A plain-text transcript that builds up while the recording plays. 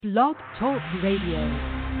Blog Talk Radio.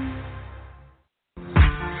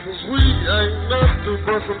 'Cause we ain't nothing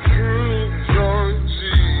but some true young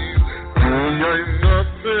G's. We ain't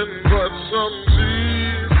nothing but some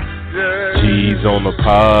G's. Yeah. G's on the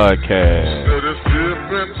podcast. That is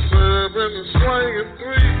sipping, serving, swinging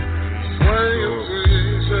threes,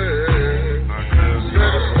 yeah.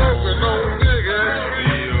 That is smoking on big ass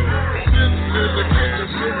weed. Sitting in the kitchen,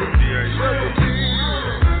 sipping teas.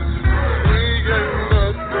 We ain't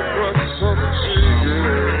nothing but some G's,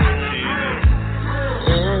 yeah.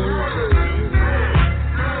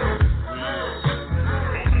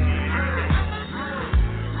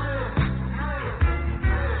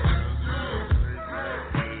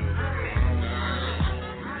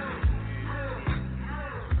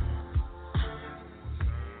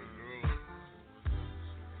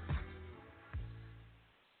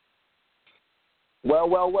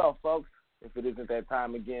 Well, folks, if it isn't that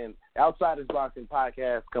time again, Outsiders Boxing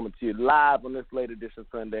Podcast coming to you live on this late edition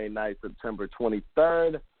Sunday night, September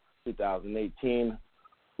 23rd, 2018.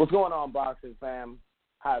 What's going on, boxing fam?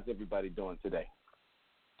 How's everybody doing today?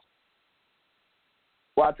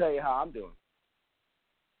 Well, I'll tell you how I'm doing.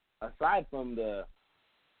 Aside from the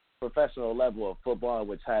professional level of football,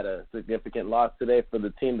 which had a significant loss today for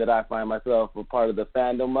the team that I find myself a part of the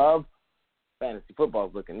fandom of, fantasy football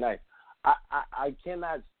is looking nice. I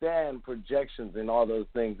cannot stand projections and all those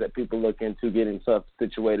things that people look into getting stuff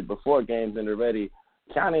situated before games and they're ready,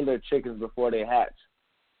 counting their chickens before they hatch.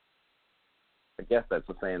 I guess that's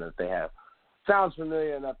a saying that they have. Sounds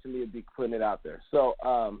familiar enough to me to be putting it out there. So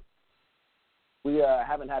we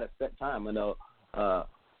haven't had a set time. I know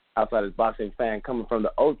Outsiders Boxing fan coming from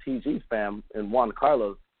the OTG fam and Juan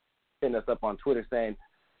Carlos hitting us up on Twitter saying,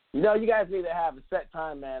 you guys need to have a set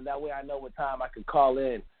time, man. That way I know what time I can call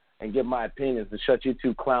in and give my opinions and shut you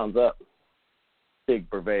two clowns up. Big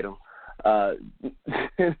verbatim.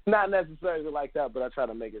 Not necessarily like that, but I try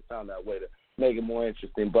to make it sound that way to make it more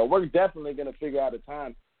interesting. But we're definitely going to figure out a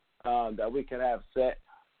time that we can have set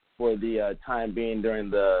for the time being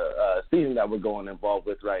during the season that we're going involved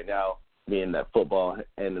with right now, being that football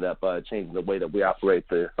ended up changing the way that we operate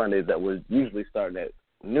to Sundays that was usually starting at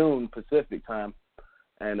noon Pacific time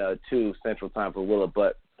and 2 Central time for Willa.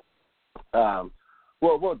 But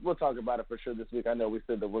we'll talk about it for sure this week. I know we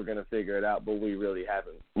said that we're going to figure it out, but we really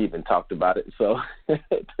haven't even talked about it. So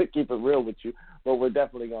to keep it real with you, but we're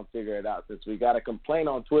definitely going to figure it out since we got a complaint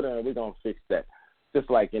on Twitter, and we're going to fix that. Just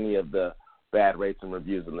like any of the bad rates and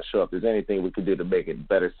reviews on the show, if there's anything we could do to make it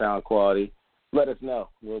better sound quality, let us know.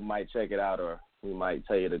 We might check it out, or we might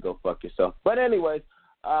tell you to go fuck yourself. But anyways,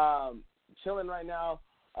 chilling right now.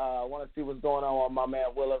 I want to see what's going on with my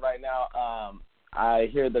man Willa right now. I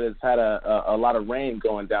hear that it's had a lot of rain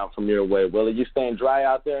going down from your way. Will, are you staying dry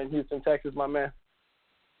out there in Houston, Texas, my man?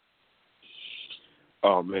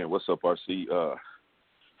 Oh, man, what's up, RC?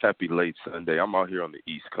 Happy late Sunday. I'm out here on the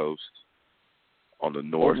East Coast, on the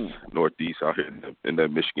northeast, out here in that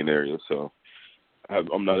Michigan area. So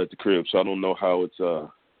I'm not at the crib, so I don't know how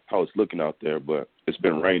it's looking out there, but it's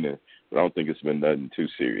been raining. But I don't think it's been nothing too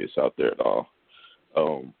serious out there at all.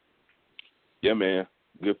 Yeah, man,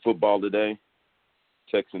 good football today.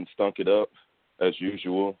 Texans stunk it up, as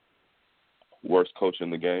usual. Worst coach in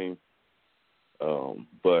the game.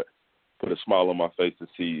 But put a smile on my face to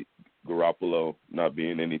see Garoppolo not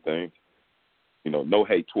being anything. No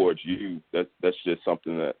hate towards you. That's just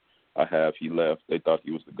something that I have. He left. They thought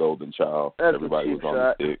he was the golden child. That's Everybody was on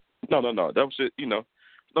shot. the stick. No. That was just,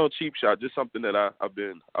 no cheap shot. Just something that I've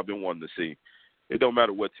been wanting to see. It don't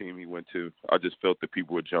matter what team he went to. I just felt that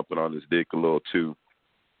people were jumping on his dick a little too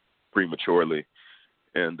prematurely.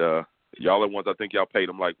 And y'all are ones, I think y'all paid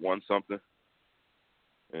him like one something.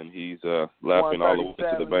 And he's laughing all the way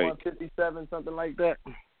to the bank. 157, something like that.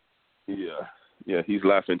 Yeah, he's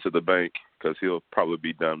laughing to the bank because he'll probably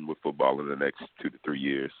be done with football in the next 2 to 3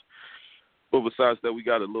 years. But besides that, we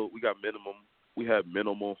had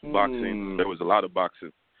minimal boxing. There was a lot of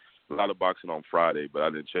boxing on Friday, but I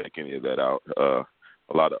didn't check any of that out. A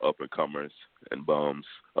lot of up-and-comers and bums,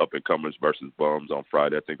 up-and-comers versus bums on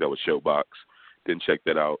Friday. I think that was Showbox. Didn't check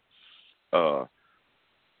that out.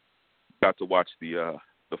 Got to watch the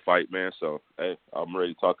fight, man. So, hey, I'm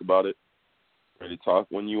ready to talk about it. Ready to talk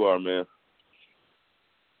when you are, man.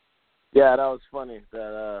 Yeah, that was funny.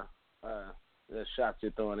 The shots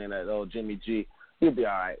you're throwing in at old Jimmy G. He'll be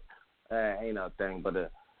all right. Ain't no thing,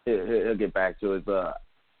 but he'll get back to his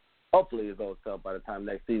hopefully his old self by the time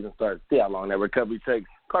next season starts. See how long that recovery takes.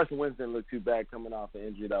 Carson Wentz didn't look too bad coming off an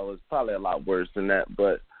injury that was probably a lot worse than that,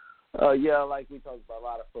 but. Yeah, like we talked about a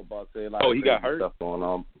lot of football today. He got hurt? Stuff going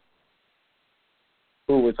on.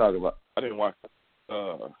 Who we talking about? I didn't watch.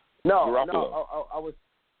 No. I was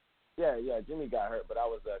Jimmy got hurt, but I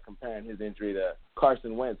was comparing his injury to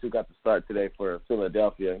Carson Wentz, who got the start today for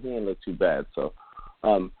Philadelphia. He didn't look too bad. So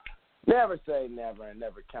never say never and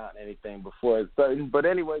never count anything before it's certain. But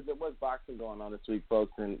anyways, there was boxing going on this week,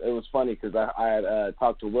 folks, and it was funny because I had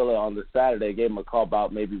talked to Willa on the Saturday, gave him a call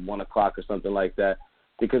about maybe 1 o'clock or something like that,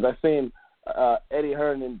 because I seen Eddie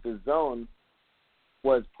Hearn in the zone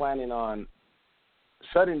was planning on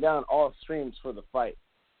shutting down all streams for the fight.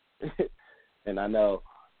 And I know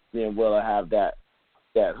me and Willa have that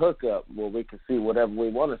hookup where we can see whatever we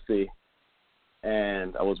want to see.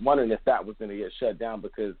 And I was wondering if that was going to get shut down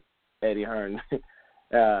because Eddie Hearn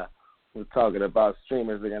was talking about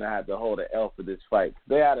streamers are going to have to hold an L for this fight.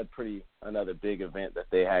 They had another big event that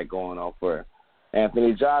they had going on for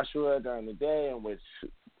Anthony Joshua during the day, in which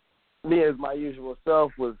me, as my usual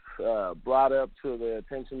self, was brought up to the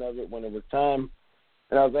attention of it when it was time.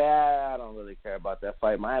 And I was like, I don't really care about that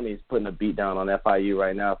fight. Miami's putting a beat down on FIU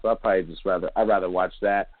right now, so I'd rather watch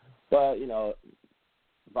that. But,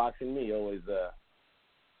 boxing me always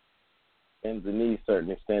bends the knee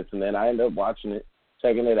certain extents, and then I end up watching it,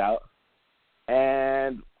 checking it out.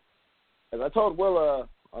 And as I told Willa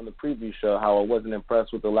on the preview show how I wasn't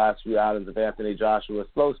impressed with the last few outings of Anthony Joshua,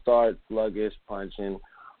 slow start, sluggish, punching,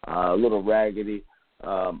 a little raggedy,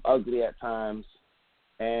 ugly at times.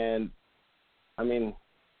 And,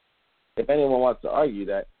 if anyone wants to argue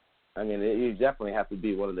that, you definitely have to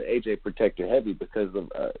be one of the AJ Protector heavy because of,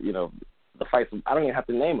 the fights. I don't even have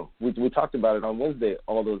to name them. We talked about it on Wednesday,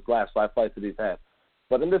 all those last 5 fights that he's had.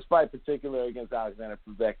 But in this fight particular against Alexander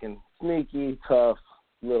Povetkin, sneaky, tough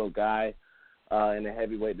little guy in the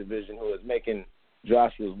heavyweight division who is making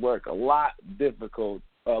Joshua's work a lot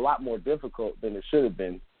more difficult than it should have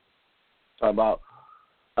been. Talk about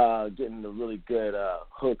getting a really good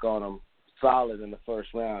hook on him, solid in the first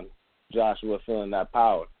round. Joshua feeling that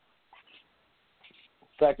power.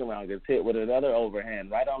 Second round gets hit with another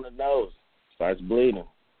overhand right on the nose. Starts bleeding.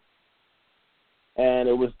 And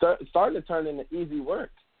it was starting to turn into easy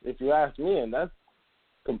work, if you ask me, and that's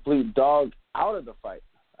complete dog out of the fight.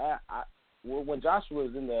 When Joshua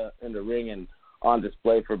is in the ring and on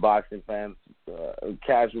display for boxing fans,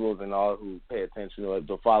 casuals and all who pay attention to it,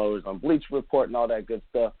 the followers on Bleach Report and all that good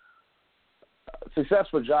stuff, success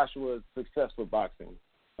for Joshua is success for boxing.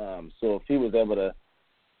 So if he was able to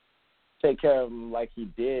take care of him like he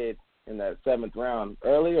did in that 7th round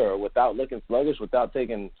earlier, without looking sluggish, without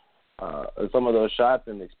taking some of those shots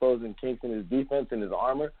and exposing kinks in his defense and his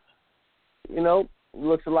armor,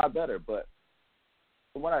 looks a lot better. But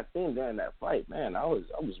from what I've seen during that fight, man, I was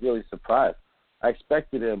really surprised. I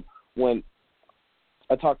expected him, when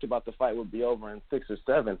I talked about the fight would be over in 6 or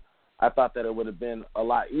 7, I thought that it would have been a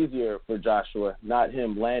lot easier for Joshua, not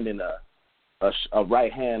him landing a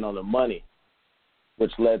right hand on the money,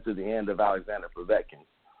 which led to the end of Alexander Povetkin.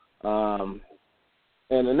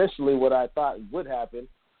 And initially what I thought would happen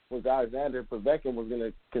was Alexander Povetkin was going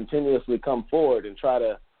to continuously come forward and try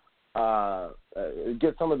to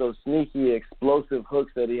get some of those sneaky, explosive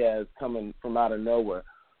hooks that he has coming from out of nowhere.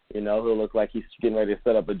 He'll look like he's getting ready to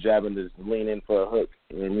set up a jab and just lean in for a hook.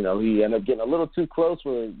 And, he ended up getting a little too close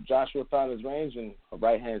where Joshua found his range, and a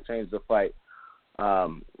right hand changed the fight.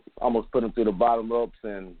 Almost put him through the bottom ropes,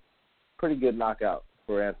 and pretty good knockout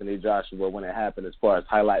for Anthony Joshua when it happened as far as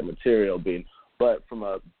highlight material being. But from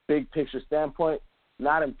a big picture standpoint,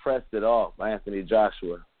 not impressed at all by Anthony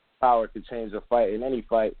Joshua. Power could change a fight in any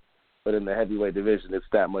fight, but in the heavyweight division, it's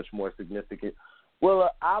that much more significant.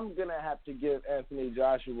 Well, I'm going to have to give Anthony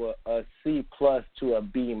Joshua a C+ to a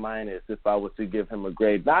B- if I was to give him a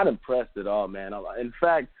grade. Not impressed at all, man. In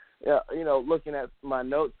fact, looking at my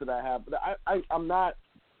notes that I have, I'm not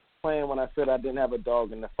playing when I said I didn't have a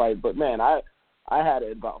dog in the fight, but, man, I had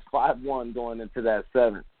it about 5-1 going into that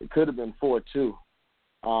 7th. It could have been 4-2.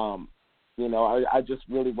 I just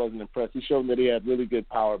really wasn't impressed. He showed me that he had really good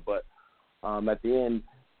power, but at the end,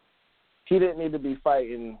 he didn't need to be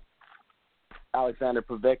fighting Alexander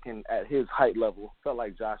Povetkin at his height level. Felt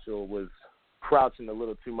like Joshua was crouching a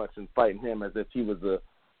little too much and fighting him as if he was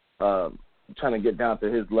trying to get down to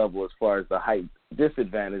his level as far as the height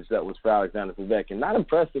disadvantage that was for Alexander Povetkin. Not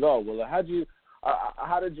impressed at all, Willa. How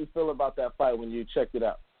did you feel about that fight when you checked it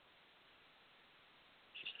out?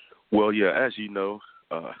 Well, yeah, as you know,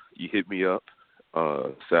 you hit me up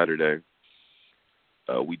Saturday.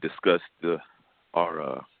 We discussed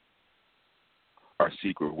our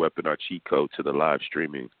secret weapon, our cheat code to the live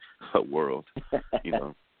streaming world.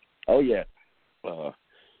 Oh yeah.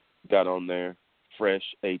 Got on there, fresh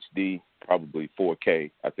HD, probably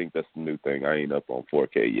 4K. I think that's the new thing. I ain't up on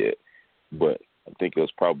 4K yet, but I think it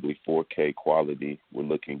was probably 4K quality. We're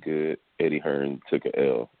looking good. Eddie Hearn took a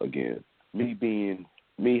L again. Me being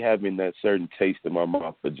me having that certain taste in my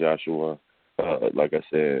mouth for Joshua, like I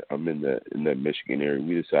said, I'm in that Michigan area. I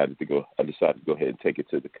decided to go ahead and take it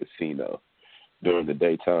to the casino during the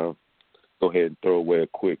daytime. Go ahead and throw away a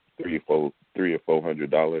quick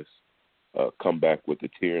 $300-$400. Come back with a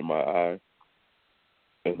tear in my eye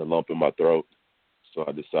and a lump in my throat. So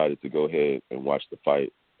I decided to go ahead and watch the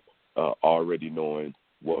fight, already knowing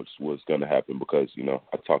what was going to happen because,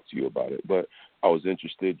 I talked to you about it. But I was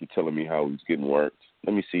interested. You're telling me how he was getting worked.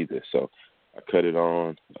 Let me see this. So I cut it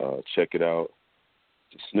on, check it out.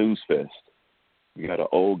 It's a snooze fest. You got an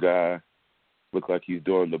old guy, look like he's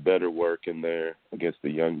doing the better work in there against a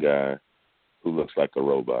young guy who looks like a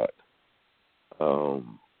robot. To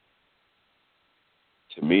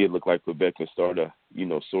me, it looked like Povetkin started,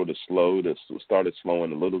 sort of started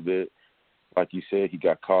slowing a little bit. Like you said, he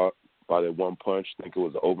got caught by that one punch. I think it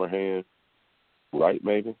was an overhand, right,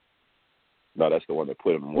 maybe? No, that's the one that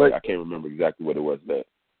put him away. I can't remember exactly what it was.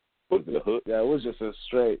 Was it a hook? Yeah, it was just a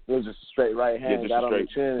straight right hand. Got on the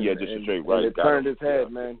chin. Yeah, just a straight right. And it turned his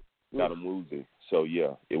head, man. Got him woozy. So,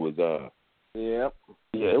 yeah, it was Yep.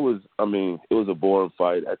 Yeah, it was a boring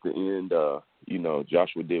fight. At the end,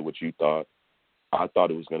 Joshua did what you thought. I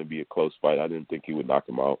thought it was going to be a close fight. I didn't think he would knock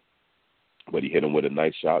him out. But he hit him with a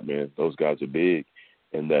nice shot, man. Those guys are big.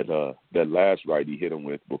 And that last right he hit him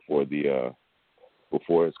with before his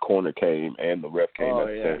corner came and the ref came at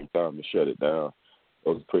the same time to shut it down.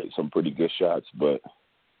 Those were some pretty good shots. But,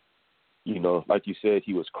 like you said,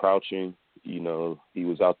 he was crouching. He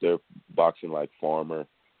was out there boxing like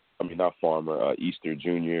Easter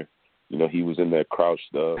Jr. He was in there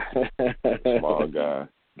crouched up, small guy.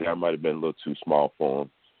 Guy might have been a little too small for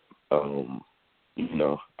him.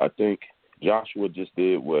 I think Joshua just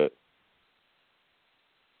did what,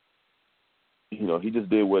 he just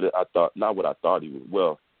did what I thought, not what I thought he would.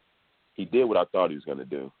 Well, he did what I thought he was going to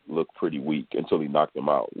do, look pretty weak until he knocked him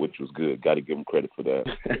out, which was good. Got to give him credit for that.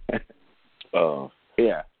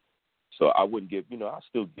 Yeah. So I wouldn't give,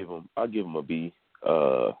 I'll give him a B.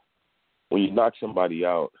 When you knock somebody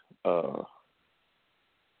out, a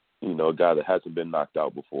guy that hasn't been knocked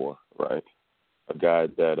out before, right? A guy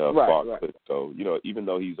that fought. Right. So, even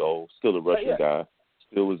though he's old, still a Russian guy,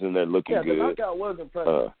 still was in there looking good. Yeah, the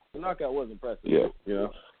knockout was impressive. Yeah.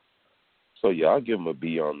 So, yeah, I'll give him a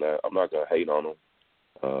B on that. I'm not going to hate on him,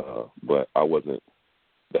 but I wasn't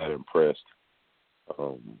that impressed.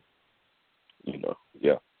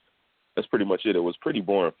 Yeah. That's pretty much it. It was a pretty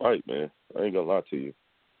boring fight, man. I ain't going to lie to you.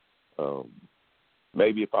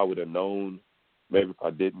 Maybe if I would have known, maybe if I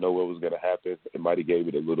didn't know what was going to happen, it might have gave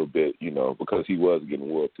it a little bit, because he was getting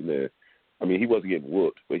whooped. And then, he wasn't getting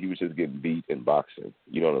whooped, but he was just getting beat in boxing.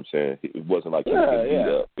 You know what I'm saying? It wasn't like he was getting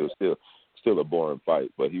beat up. It was still a boring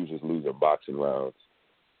fight, but he was just losing boxing rounds.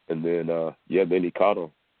 And then, then he caught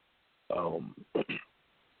him.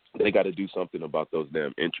 They got to do something about those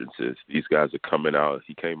damn entrances. These guys are coming out.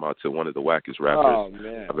 He came out to one of the wackest rappers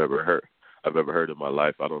I've ever heard in my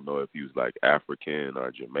life. I don't know if he was like African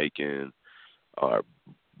or Jamaican or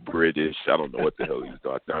British. I don't know what the hell he was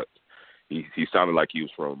doing. I thought he sounded like he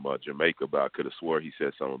was from Jamaica, but I could have swore he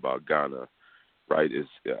said something about Ghana. Right?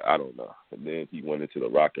 I don't know. And then he went into the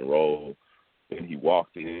rock and roll. Then he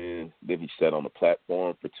walked in. Then he sat on the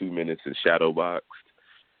platform for 2 minutes and shadow boxed.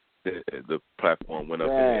 The platform went up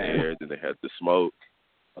in the air. Then they had the smoke.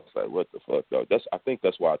 I was like, what the fuck, though? I think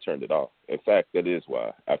that's why I turned it off. In fact, that is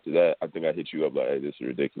why. After that, I think I hit you up like, hey, this is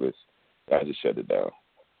ridiculous. I just shut it down.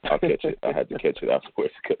 I'll catch it. I had to catch it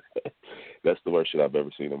afterwards because that's the worst shit I've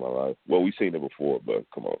ever seen in my life. Well, we've seen it before, but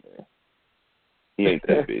come on, man. He ain't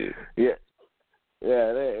that big. Yeah.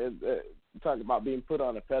 They're talking about being put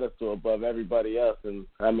on a pedestal above everybody else. And,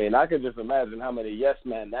 I could just imagine how many yes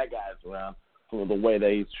men that guy's around from the way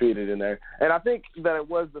that he's treated in there. And I think that it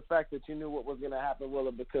was the fact that you knew what was going to happen,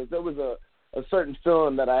 Willa, because there was a certain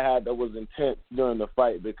feeling that I had that was intense during the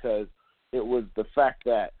fight because it was the fact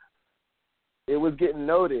that it was getting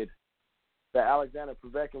noted that Alexander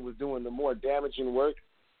Povetkin was doing the more damaging work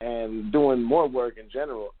and doing more work in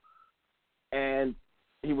general. And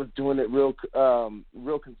he was doing it real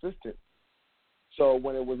consistent. So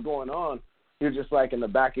when it was going on, you're just like in the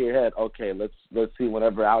back of your head, okay, let's see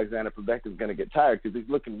whenever Alexander Povetkin is going to get tired because he's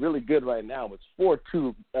looking really good right now. It's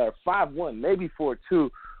 4-2, 5-1, maybe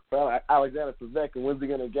 4-2 for Alexander Povetkin. When's he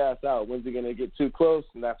going to gas out? When's he going to get too close?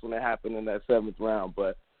 And that's when it happened in that 7th round.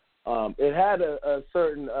 But it had a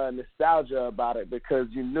certain nostalgia about it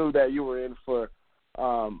because you knew that you were in for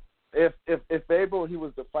if Abel, he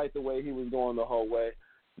was to fight the way he was going the whole way,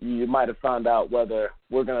 you might have found out whether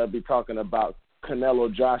we're going to be talking about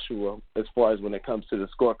Canelo Joshua as far as when it comes to the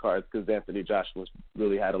scorecards because Anthony Joshua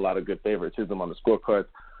really had a lot of good favoritism on the scorecards.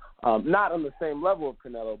 Not on the same level of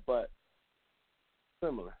Canelo, but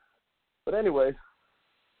similar. But anyways,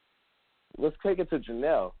 let's take it to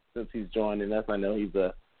Janelle since he's joining us. I know he's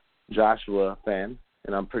a Joshua fan,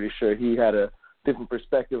 and I'm pretty sure he had a different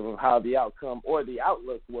perspective of how the outcome or the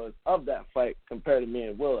outlook was of that fight compared to me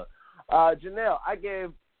and Willa. Janelle, I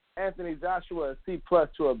gave Anthony Joshua a C+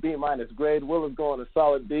 to a B- grade. Willa's going a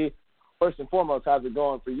solid B. First and foremost, how's it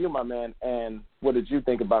going for you, my man, and what did you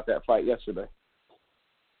think about that fight yesterday?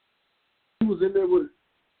 He was in there with,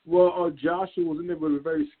 Joshua was in there with a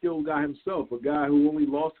very skilled guy himself, a guy who only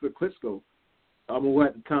lost to Klitschko, who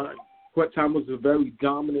at the time was a very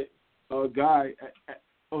dominant guy,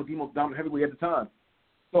 the most dominant heavyweight at the time.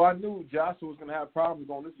 So I knew Joshua was going to have problems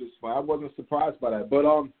going into this fight. I wasn't surprised by that. But,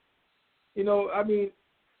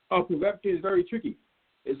 Povetkin is very tricky.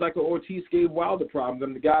 It's like an Ortiz gave Wilder problem.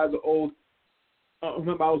 And the guys are old. I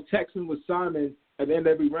remember I was texting with Simon at the end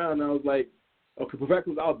of every round, and I was like, okay,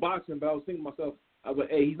 Povetkin was outboxing, but I was thinking to myself, I was like,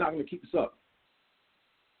 hey, he's not going to keep this up.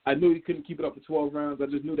 I knew he couldn't keep it up for 12 rounds. I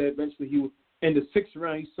just knew that eventually he was, in the 6th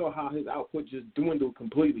round, he saw how his output just dwindled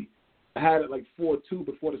completely. I had it like 4-2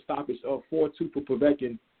 before the stoppage, 4-2 for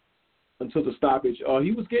Povetkin until the stoppage.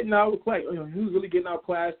 He was getting outclassed. He was really getting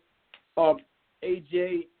outclassed.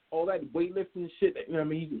 AJ, all that weightlifting shit.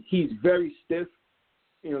 He's very stiff.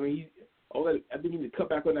 All that. I think you need to cut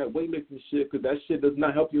back on that weightlifting shit because that shit does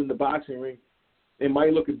not help you in the boxing ring. It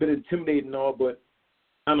might look a bit intimidating and all, but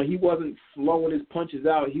he wasn't flowing his punches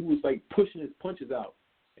out. He was like pushing his punches out,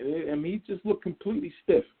 and he just looked completely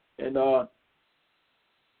stiff. And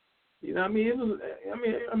it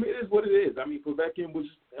is what it is. Povetkin was.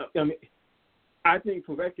 I think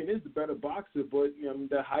Povetkin is the better boxer, but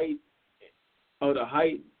the height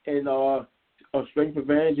and strength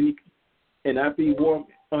advantage, and after he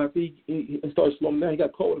started slowing down, he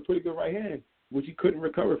got caught with a pretty good right hand, which he couldn't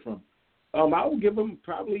recover from. I would give him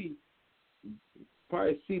probably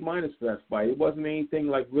a C- for that fight. It wasn't anything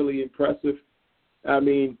like really impressive.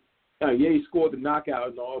 He scored the knockout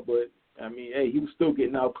and all, but he was still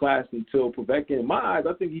getting outclassed until Povetkin. In my eyes,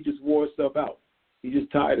 I think he just wore himself out. He just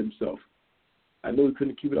tired himself. I knew he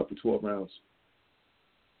couldn't keep it up for 12 rounds.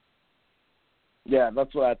 Yeah,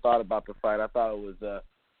 that's what I thought about the fight. I thought it was,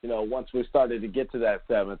 once we started to get to that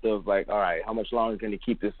 7th, it was like, all right, how much longer can he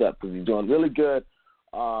keep this up? Because he's doing really good.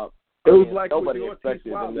 It was like nobody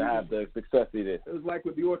expected him to have the success he did. It was like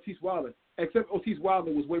with the Ortiz Wilder, except Ortiz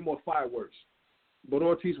Wilder was way more fireworks. But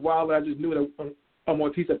Ortiz Wilder, I just knew that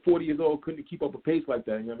Ortiz at 40 years old couldn't keep up a pace like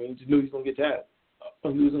that. He just knew he was going to get tagged. He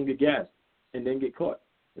was going to get gassed and then get caught.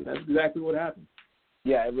 And that's exactly what happened.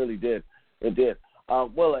 Yeah, it really did. It did.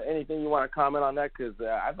 Willa, anything you want to comment on that? Because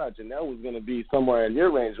I thought Janelle was going to be somewhere in your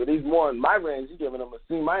range, but he's more in my range. You're giving him a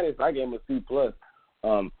C-. I gave him a C+.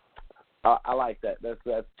 I like that. That's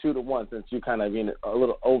 2-1 since you kind of being a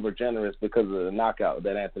little over generous because of the knockout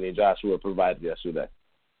that Anthony Joshua provided yesterday.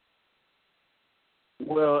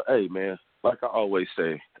 Well, hey man, like I always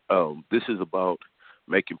say, this is about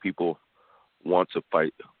making people want to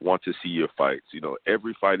fight, want to see your fights.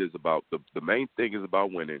 Every fight is about the main thing is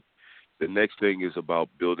about winning. The next thing is about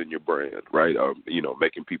building your brand, right?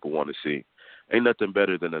 Making people want to see. Ain't nothing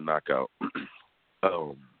better than a knockout.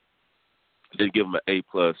 I didn't give him an A+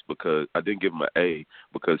 because I didn't give him an A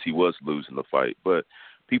because he was losing the fight. But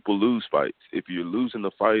people lose fights. If you're losing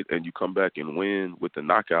the fight and you come back and win with the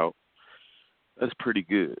knockout, that's pretty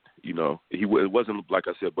good. It wasn't like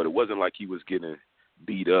I said, but it wasn't like he was getting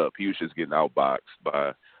beat up. He was just getting outboxed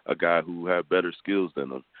by a guy who had better skills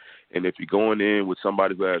than him. And if you're going in with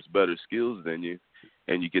somebody who has better skills than you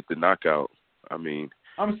and you get the knockout, I'm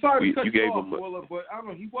sorry to cut you off, Willa, but I don't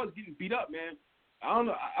know. He was getting beat up, man. I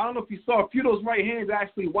don't know if you saw a few of those right hands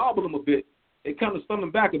actually wobbled him a bit. It kind of stunned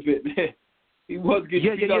him back a bit, man. He was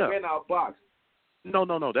getting beat up and outboxed. No.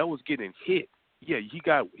 That was getting hit. Yeah,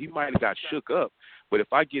 he might have got shook up. But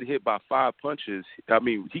if I get hit by 5 punches,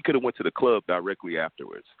 he could have went to the club directly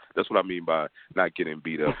afterwards. That's what I mean by not getting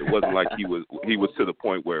beat up. It wasn't like he was to the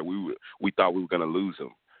point where we thought we were going to lose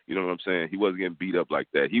him. You know what I'm saying? He wasn't getting beat up like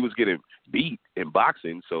that. He was getting beat in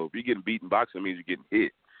boxing. So if you're getting beat in boxing, it means you're getting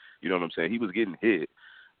hit. You know what I'm saying? He was getting hit,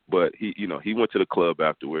 but he went to the club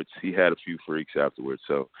afterwards. He had a few freaks afterwards.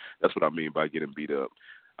 So that's what I mean by getting beat up.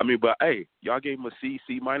 But hey, y'all gave him a C,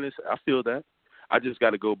 C-. I feel that. I just got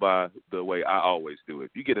to go by the way I always do it.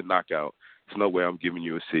 If you get a knockout, there's no way I'm giving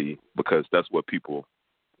you a C because that's what people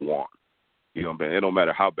want. You know what I'm saying? It don't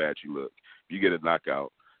matter how bad you look. If you get a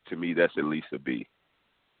knockout, to me, that's at least a B.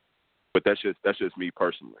 But that's just me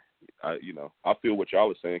personally. I feel what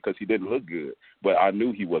y'all are saying because he didn't look good. But I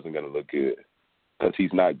knew he wasn't going to look good because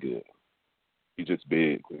he's not good. He's just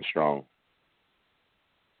big and strong.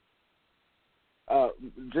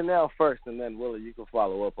 Janelle first, and then Willie, you can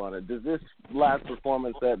follow up on it. Does this last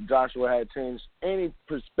performance that Joshua had change any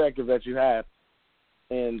perspective that you had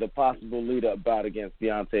in the possible lead-up bout against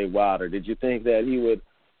Deontay Wilder? Did you think that he would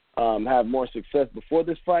have more success before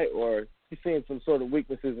this fight, or you seeing some sort of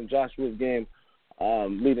weaknesses in Joshua's game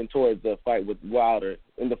leading towards a fight with Wilder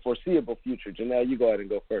in the foreseeable future? Janelle, you go ahead and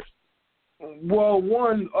go first. Well,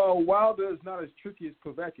 Wilder is not as tricky as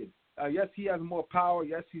Povetkin. Yes, he has more power.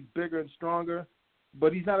 Yes, he's bigger and stronger,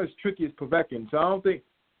 but he's not as tricky as Povetkin. So I don't think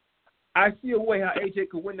 – I see a way how AJ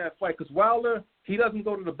could win that fight because Wilder, he doesn't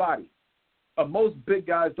go to the body. Most big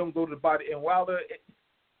guys don't go to the body, and Wilder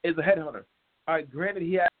is a headhunter. All right, granted,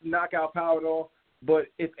 he has knockout power and all, but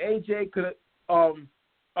if AJ could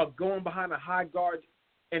going behind a high guard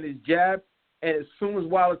and his jab, and as soon as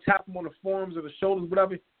Wilder taps him on the forearms or the shoulders,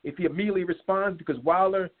 whatever, if he immediately responds, because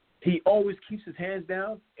Wilder, he always keeps his hands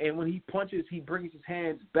down, and when he punches, he brings his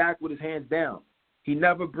hands back with his hands down. He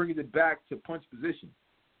never brings it back to punch position.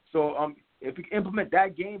 So if we implement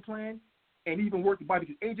that game plan and even work the body,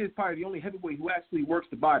 because AJ is probably the only heavyweight who actually works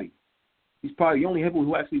the body. He's probably the only heavyweight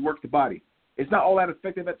who actually works the body. It's not all that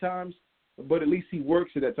effective at times, but at least he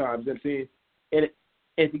works it at times. You know what I'm saying? And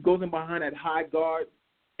if he goes in behind that high guard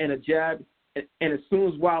and a jab, and as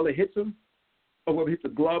soon as Wilder hits him, or whether he hits the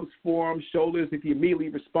gloves, forearms, shoulders, if he immediately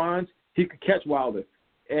responds, he could catch Wilder.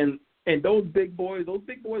 And those big boys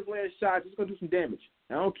land shots, it's going to do some damage.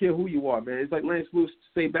 I don't care who you are, man. It's like Lance Lewis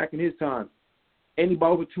say back in his time.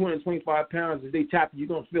 Anybody over 225 pounds, if they tap you, you're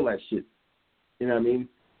going to feel that shit. You know what I mean?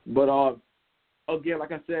 But, again,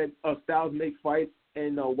 like I said, styles make fights,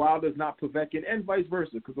 and Wilder's not Povetkin, and vice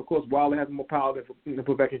versa, because, of course, Wilder has more power than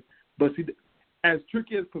Povetkin. But, see, as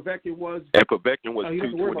tricky as Povetkin was... And Povetkin was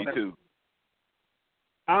 222.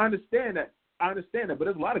 I understand that, but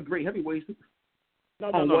there's a lot of great heavyweights.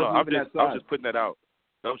 No. I'm just putting that out.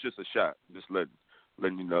 That was just a shot. Just letting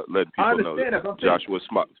people know that Joshua's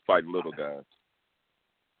fighting little guys.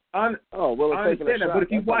 I understand that, but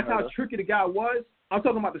if you watch how tricky the guy was, I'm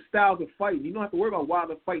talking about the styles of fighting. You don't have to worry about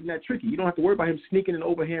Wilder fighting that tricky. You don't have to worry about him sneaking an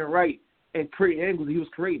overhand right and creating angles he was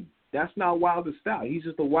creating. That's not Wilder's style. He's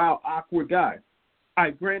just a wild, awkward guy.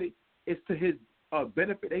 Granted, it's to his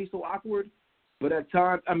benefit that he's so awkward, but at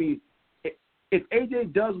times, I mean, if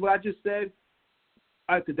AJ does what I just said,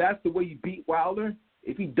 because that's the way you beat Wilder.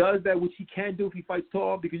 If he does that, which he can do if he fights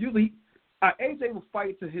tall, because usually AJ will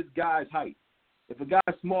fight to his guy's height. If a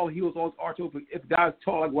guy's small, he will always arch over. If a guy's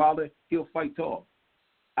tall like Wilder, he'll fight tall.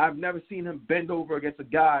 I've never seen him bend over against a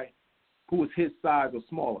guy who was his size or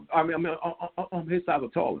smaller. I mean, his size or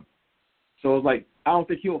taller. So it's like, I don't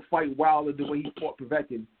think he'll fight Wilder the way he fought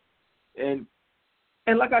Povetkin. And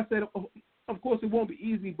like I said, of course it won't be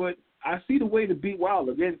easy, but I see the way to beat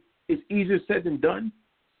Wilder. Again, it's easier said than done.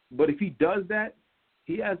 But if he does that,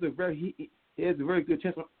 he has a very good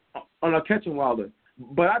chance on catching Wilder.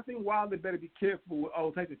 But I think Wilder better be careful with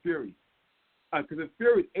all types of Fury. Because if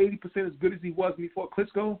Fury is 80% as good as he was before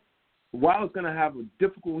Klitschko, Wilder's going to have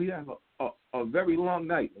a very long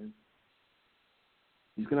night, man.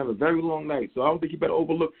 He's going to have a very long night. So I don't think you better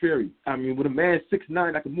overlook Fury. I mean, with a man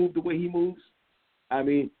 6'9" that can move the way he moves, I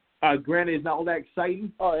mean, granted, it's not all that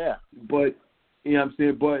exciting. Oh, yeah. But, you know what I'm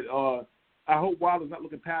saying? But I hope Wilder's not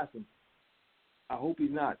looking past him. I hope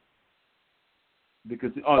he's not.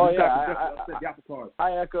 Because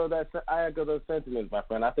I echo those sentiments, my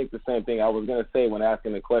friend. I think the same thing I was going to say when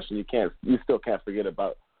asking the question. You still can't forget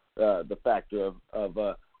about the factor of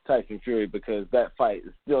Tyson Fury, because that fight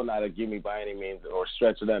is still not a gimme by any means or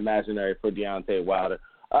stretch of the imaginary for Deontay Wilder.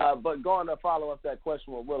 But going to follow up that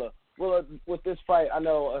question with Willa, with this fight, I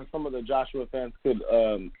know some of the Joshua fans could,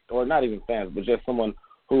 or not even fans, but just someone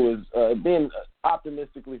who is being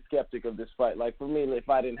optimistically skeptic of this fight. Like for me, if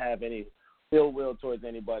I didn't have any ill will towards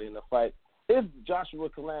anybody in the fight, if Joshua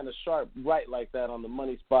could land a sharp right like that on the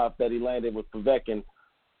money spot that he landed with Povetkin,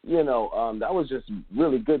 that was just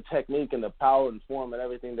really good technique and the power and form and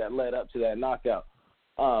everything that led up to that knockout.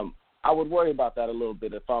 I would worry about that a little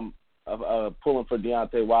bit if I'm pulling for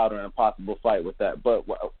Deontay Wilder in a possible fight with that. But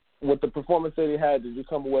with the performance that he had, did you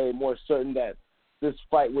come away more certain that this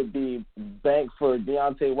fight would be banked for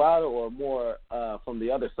Deontay Wilder, or more from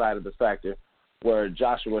the other side of the factor, where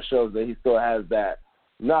Joshua shows that he still has that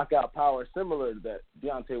knockout power similar to that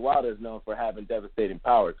Deontay Wilder is known for having devastating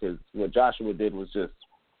power? Because what Joshua did was just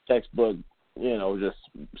textbook, just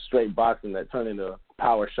straight boxing that turned into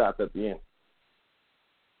power shots at the end.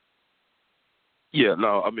 Yeah,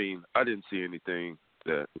 no, I mean, I didn't see anything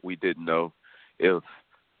that we didn't know. If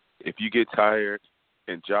you get tired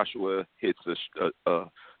and Joshua hits a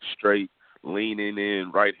straight leaning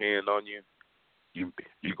in right hand on you,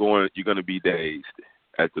 you're going to be dazed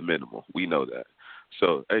at the minimum. We know that.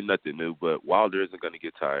 So ain't nothing new, but Wilder isn't going to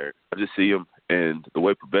get tired. I just see him, and the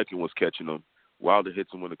way Povetkin was catching him, Wilder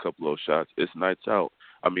hits him with a couple of shots. It's lights out.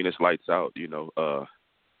 It's lights out,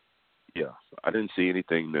 Yeah, I didn't see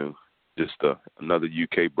anything new. Just another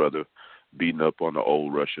UK brother beating up on the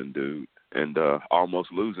old Russian dude and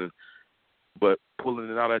almost losing, but pulling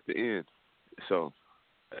it out at the end. So,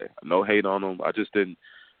 hey, no hate on him. I just didn't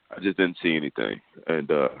see anything, and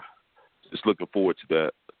just looking forward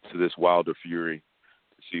to this Wilder Fury,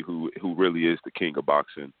 to see who really is the king of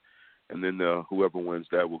boxing, and then whoever wins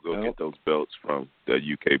that will go get those belts from the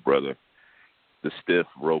UK brother, the stiff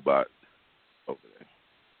robot over there.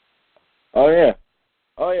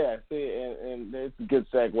 Oh yeah. See, and it's a good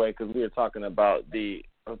segue because we were talking about the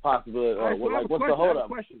possibility. What's the hold up?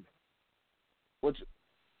 What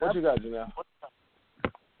you got, Janelle?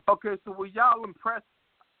 Okay, so were y'all impressed?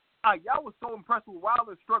 Y'all was so impressed with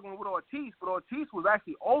Wilder struggling with Ortiz, but Ortiz was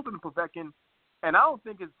actually older than Povetkin, and I don't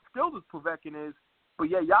think as skilled as Povetkin is. But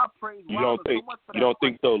yeah, y'all praised Wilder so much for that. You don't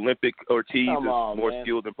think the Olympic Ortiz is more man.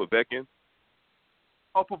 skilled than Povetkin?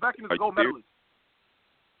 Oh, Povetkin is a gold medalist.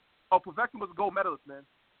 Oh, Povetkin was a gold medalist, man.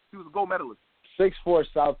 He was a gold medalist. 6'4"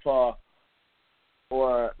 southpaw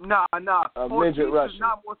or Nah. a Ortiz midget Russian. Is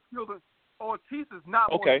not more skilled than Ortiz is not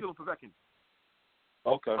more skilled than Povetkin.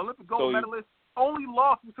 Okay. Olympic gold medalist. Only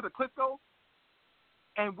lost to the Klitschko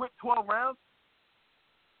and went 12 rounds.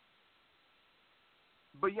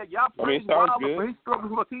 But yeah, y'all praised Wilder for his struggle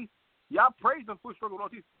with Ortiz. Y'all praised him for his struggle with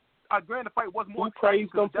Ortiz. Granted, the fight was more. Who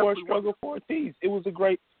praised him for a struggle for Ortiz? It was a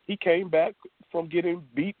great. He came back from getting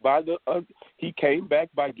beat by the. He came back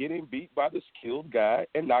by getting beat by the skilled guy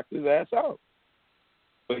and knocked his ass out.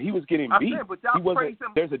 But he was getting beat. He wasn't.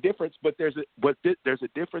 There's a difference, but there's a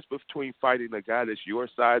difference between fighting a guy that's your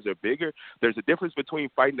size or bigger. There's a difference between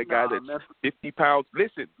fighting a guy that's 50 pounds.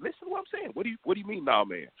 Listen to what I'm saying. What do you mean, nah,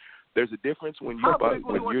 man? There's a difference when you're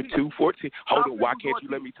 214. Hold on, why can't you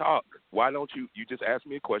let me talk? Why don't you just ask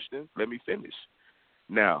me a question? Let me finish.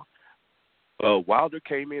 Now, Wilder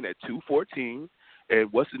came in at 214, and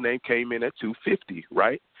what's the name came in at 250,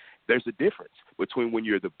 right? There's a difference between when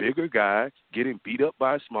you're the bigger guy getting beat up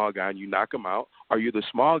by a small guy and you knock him out, or you're the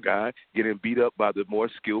small guy getting beat up by the more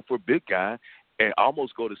skillful big guy and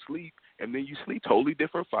almost go to sleep, and then you sleep. Totally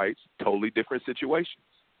different fights, totally different situations.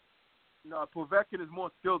 No, Povetkin is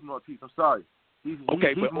more skilled than Ortiz. I'm sorry. He's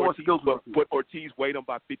but more skilled than Ortiz. But Ortiz weighed him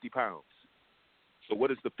by 50 pounds. So what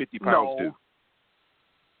does the 50 pounds do?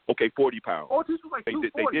 Okay, 40 pounds. Ortiz was like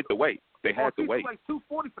 240. They did the weight. They had the weight. Ortiz was like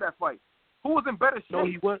 240 for that fight. Who was in better shape? No,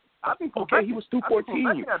 he was. I think he was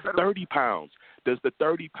 214. 30 pounds. Does the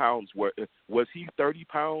 30 pounds was he 30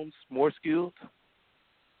 pounds more skilled?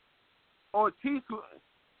 Ortiz,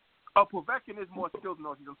 Povetkin is more skilled than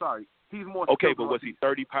Ortiz. I'm sorry, he's more. Okay, but was he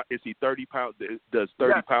 30 pounds? Is he 30 pounds? Does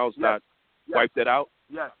 30 pounds not wipe that out?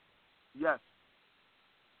 Yes.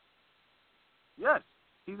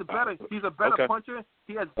 He's a better puncher.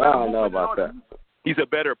 He has better. I don't know about that. He's a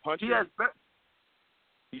better puncher. He has better.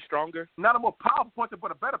 He's stronger? Not a more powerful puncher, but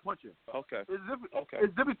a better puncher. Okay.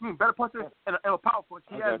 It's different between better puncher and a powerful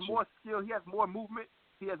puncher. He has more skill. He has more movement.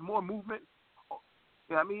 Yeah,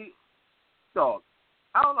 I mean, dog,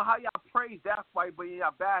 I don't know how y'all praise that fight, but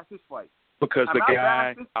y'all bash this fight. Because the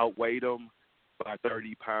guy outweighed him by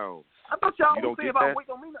 30 pounds. I thought y'all always say about weight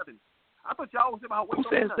don't mean nothing. I thought y'all always say about weight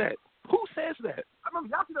don't mean nothing. Who says that? I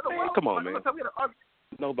remember y'all see that. Man, come on, man.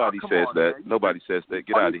 Nobody says that. Man. Nobody says that.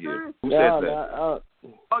 Get out of here. Who says that?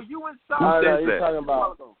 Are you inside? Who says that? You're talking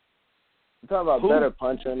about better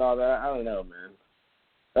puncher and all that. I don't know, man.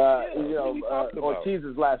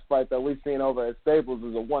 Ortiz's last fight that we've seen over at Staples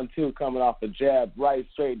is a 1-2 coming off a jab right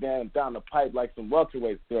straight down the pipe like some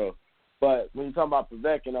welterweights throw. But when you're talking about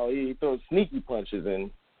Povetkin, he throws sneaky punches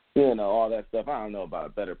and all that stuff. I don't know about a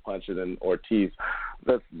better puncher than Ortiz.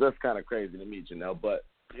 That's kind of crazy to me, But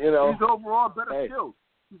he's overall better skilled.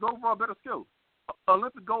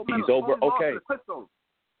 Olympic gold medal. Okay.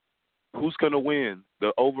 Who's going to win?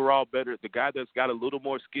 The overall better, the guy that's got a little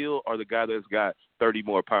more skill or the guy that's got 30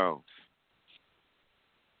 more pounds?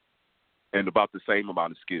 And about the same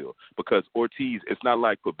amount of skill. Because Ortiz, it's not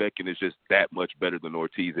like Povetkin is just that much better than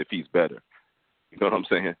Ortiz if he's better. You know what I'm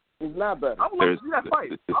saying? He's not better. I would love to see that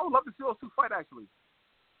fight. I would love to see those two fight, actually.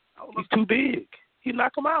 He's too big. He'd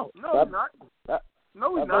knock him out. No, he's not.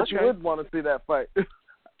 I bet you would want to see that fight.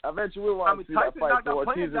 I bet you would want to see that fight. So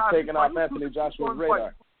Ortiz is taking off Anthony Joshua's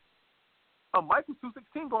radar. Mike was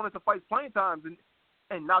 216 going into fights playing times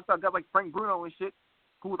and knocked out guys like Frank Bruno and shit,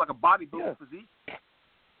 who was like a bodybuilder physique.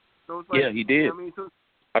 So it's like, he did. You know what I mean? So,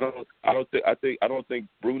 I don't think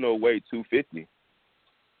Bruno weighed 250.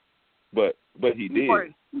 But he did.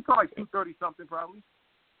 He probably like 230 something probably.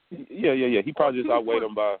 Yeah. He probably just outweighed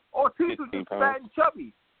him by Ortiz 15 was just pounds. fat and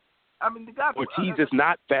chubby. I mean, the guy. Ortiz is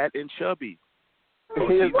not fat and chubby. He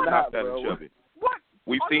Ortiz is not, fat bro. and chubby. What?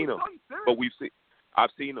 We've seen him, but I've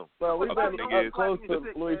seen him. Well, we've The been thing up is- close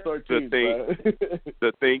to Luis Ortiz, bro.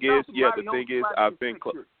 The thing is, I've been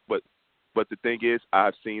close, but the thing is,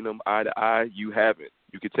 I've seen him eye to eye. You haven't.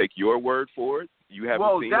 You can take your word for it. You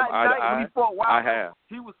haven't seen him eye to eye. I have.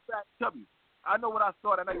 He was fat chubby. I know what I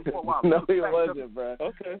saw that night before Wilder. No, he fat, wasn't, chubby. bro.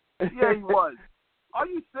 Okay. Yeah, he was. Are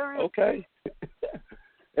you serious? Okay.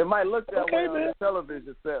 It might look that way on man. the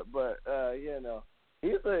television set, but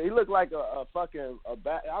he looked like a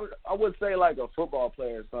I would say like a football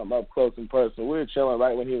player or something up close and personal. We were chilling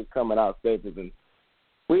right when he was coming out Staples, and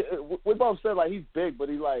we both said like he's big, but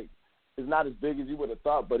he like is not as big as you would have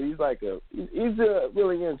thought. But he's like he's a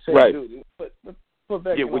really in shape Right. dude. But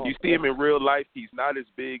When you see him in real life, he's not as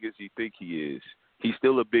big as you think he is. He's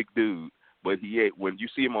still a big dude, but when you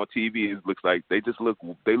see him on TV, it looks like they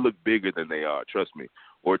look bigger than they are. Trust me.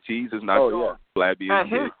 Ortiz is not flabby At as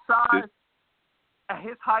his big. size, at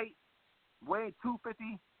his height, weighing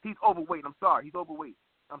 250, he's overweight. I'm sorry, he's overweight.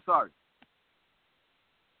 I'm sorry.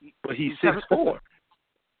 But he's 6'4".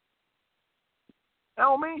 I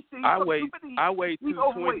don't mean see. I weigh 220.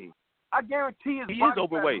 Overweight. I guarantee his He body is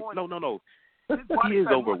overweight. fat No. His He body is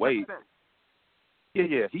fat overweight. 100%.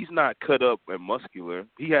 Yeah. He's not cut up and muscular.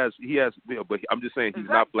 He has. But I'm just saying he's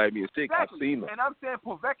not flabby and thick. Exactly. I've seen him. And I'm saying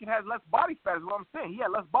Povetkin has less body fat. Is what I'm saying. He had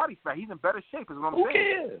less body fat. He's in better shape. Is what I'm Who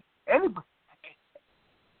saying. cares?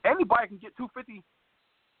 Anybody can get 250.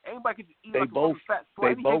 Anybody can just eat They like both. a fat.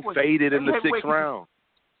 They both faded in the 6th round.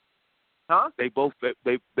 Huh? They both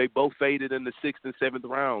faded in the 6th and 7th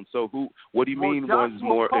round. So what do you mean one's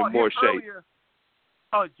Joshua in more shape?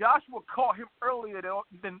 Joshua caught him earlier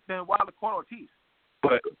than Wilder caught Ortiz.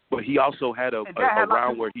 But he also had a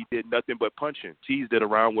round where he did nothing but punching. Ortiz did a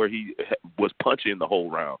round where he was punching the whole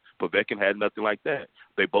round. Povetkin had nothing like that.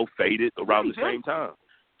 They both faded around the same time.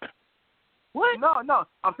 What? No.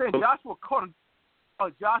 I'm saying Joshua caught him.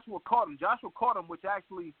 Joshua caught him, which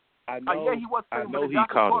actually. I know. He was. I know he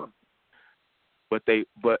caught him. But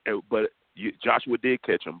Joshua did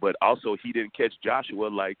catch him, but also he didn't catch Joshua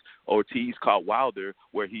like Ortiz caught Wilder,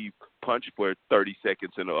 where he punched for 30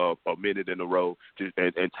 seconds in a minute in a row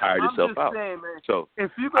and tired himself out. Saying, man, so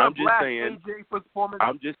if you're gonna I'm just blast saying, AJ for performance,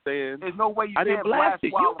 I'm just saying, there's no way you I didn't blast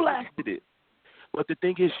it. Wilder. You blasted it. But the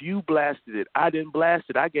thing is, you blasted it. I didn't blast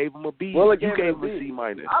it. I gave him a B. Well, you gave him a C-.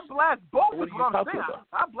 I blast both. What is are what you I'm talking saying. about?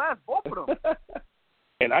 I blast both of them.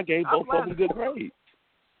 And I gave both of them good both. grades.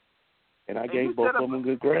 And I gave both of them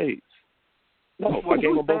good grades. No, well, I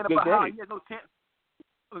gave them both good grades. He had no chance.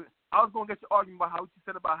 I was going to get your argument about how you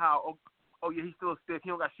said about how, yeah, he's still stiff. He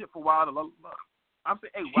don't got shit for Wilder. I'm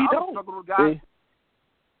saying, hey, Wilder struggled with guys.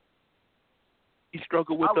 He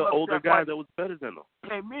struggled with the older guy that was better than him.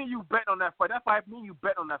 Hey, me and you bet on that fight. That's why me and you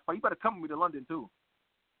bet on that fight. You better come with me to London, too.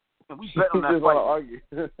 And we bet on that fight. Argue.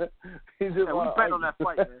 We bet on that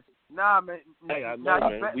fight, man. Nah, man. Hey, I know,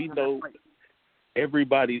 man. We know.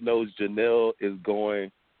 Everybody knows Janelle is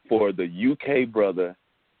going for the UK brother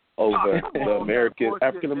over the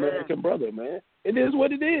African American brother, man. It is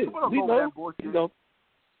what it is. We know.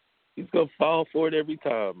 He's gonna fall for it every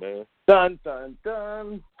time, man. Dun dun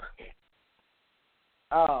dun.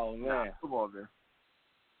 Oh man. Come on, man.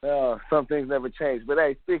 Oh, some things never change. But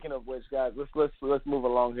hey, speaking of which, guys, let's move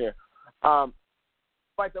along here.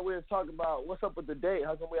 Fight that we were talking about. What's up with the date?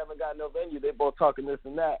 How come we haven't got no venue? They both talking this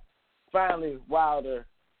and that. Finally, Wilder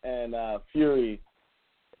and Fury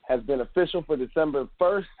has been official for December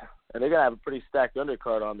 1st, and they're going to have a pretty stacked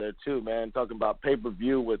undercard on there too, man. Talking about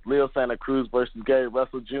pay-per-view with Leo Santa Cruz versus Gary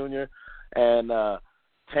Russell Jr. and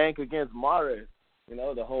Tank against Mares. You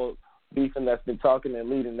know, the whole beefing that's been talking and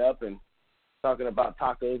leading up and talking about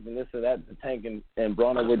tacos and this and that the Tank and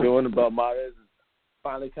Brotha were doing about Mares is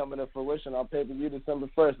finally coming to fruition on pay-per-view December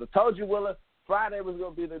 1st. I told you, Willa, Friday was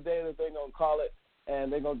going to be the day that they're going to call it,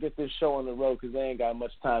 and they're going to get this show on the road because they ain't got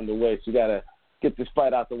much time to waste. You got to get this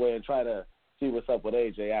fight out the way and try to see what's up with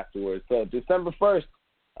AJ afterwards. So December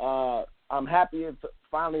 1st, I'm happy it's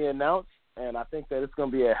finally announced, and I think that it's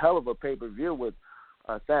going to be a hell of a pay-per-view with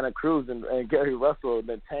Santa Cruz and Gary Russell and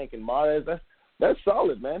then Tank and Mares. That's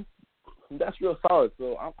solid, man. That's real solid.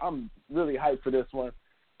 So I'm really hyped for this one.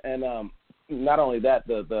 And not only that,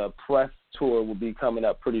 the press tour will be coming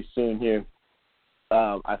up pretty soon here.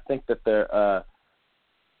 I think that they're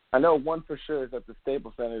I know one for sure is at the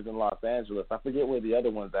Staples Center in Los Angeles. I forget where the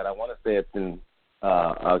other one's at. I want to say it's in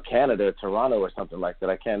Canada, Toronto or something like that.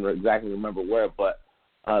 I can't exactly remember where, but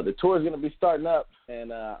the tour is going to be starting up,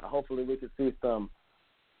 and hopefully we can see some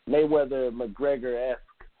Mayweather-McGregor-esque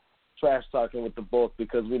trash talking with the both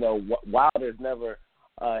because we know Wilder's never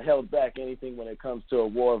held back anything when it comes to a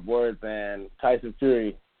war of words, and Tyson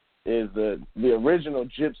Fury is the original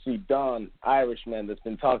Gypsy Don Irishman that's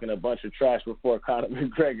been talking a bunch of trash before Conor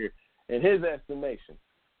McGregor, in his estimation.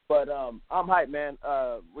 But I'm hyped, man.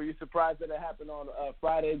 Were you surprised that it happened on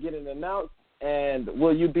Friday, getting announced? And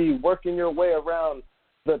will you be working your way around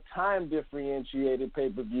the time-differentiated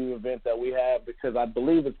pay-per-view event that we have? Because I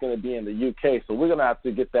believe it's going to be in the UK, so we're going to have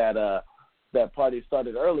to get that party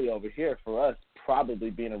started early over here for us,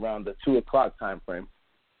 probably being around the 2 o'clock time frame.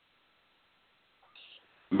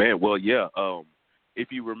 Man, well, yeah.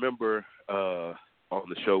 If you remember on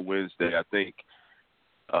the show Wednesday, I think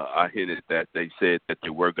I hit it that they said that they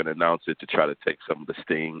were going to announce it to try to take some of the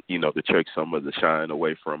sting, to take some of the shine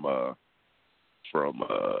away from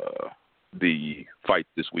the fight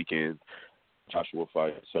this weekend, Joshua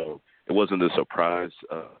fight. So it wasn't a surprise.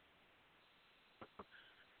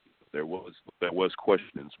 There was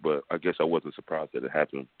questions, but I guess I wasn't surprised that it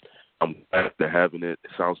happened. I'm glad they're having it.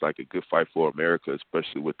 It sounds like a good fight for America,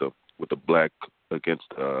 especially with the black against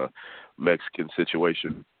Mexican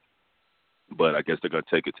situation. But I guess they're going to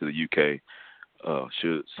take it to the UK.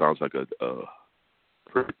 Sounds like a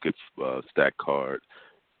pretty good stack card.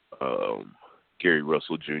 Gary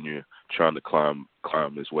Russell Jr. trying to climb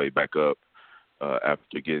his way back up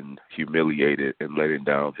after getting humiliated and letting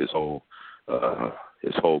down his whole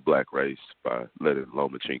black race by letting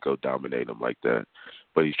Lomachenko dominate him like that.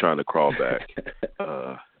 But he's trying to crawl back.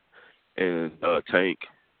 And Tank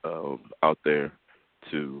out there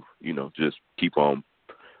to, just keep on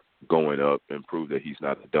going up and prove that he's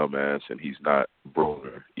not a dumbass and he's not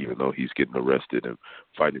Broner, even though he's getting arrested and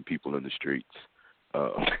fighting people in the streets.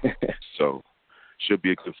 So should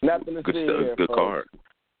be a good card.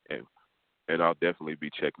 And I'll definitely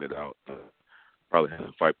be checking it out. Probably have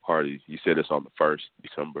a fight party. You said it's on the 1st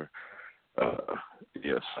December.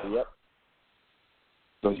 Yes. Yep.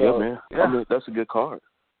 So yeah, man. Yeah. I mean, that's a good card.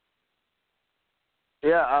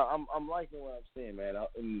 Yeah, I'm liking what I'm seeing, man.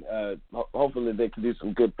 Hopefully they can do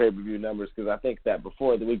some good pay-per-view numbers, because I think that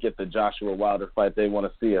before we get the Joshua Wilder fight, they want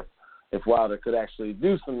to see if Wilder could actually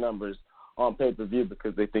do some numbers on pay-per-view,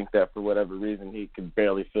 because they think that for whatever reason he could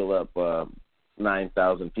barely fill up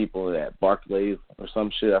 9,000 people at Barclays or some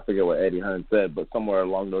shit. I forget what Eddie Hearn said, but somewhere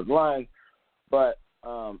along those lines. But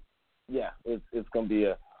yeah, it's going to be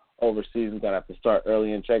a overseas. We're going to have to start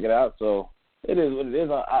early and check it out. So it is what it is.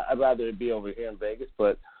 I'd rather it be over here in Vegas,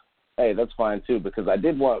 but hey, that's fine too, because I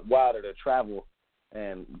did want Wilder to travel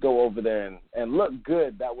and go over there and look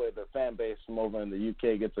good. That way the fan base from over in the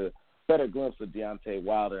UK gets a better glimpse of Deontay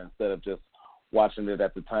Wilder instead of just watching it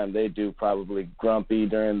at the time they do, probably grumpy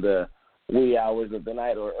during the wee hours of the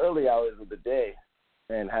night or early hours of the day,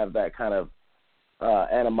 and have that kind of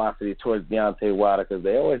animosity towards Deontay Wilder, because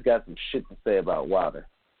they always got some shit to say about Wilder.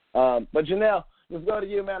 But Janelle, let's go to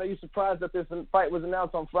you, man. Are you surprised that this fight was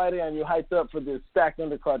announced on Friday, and you hyped up for this stacked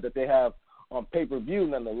undercard that they have on pay-per-view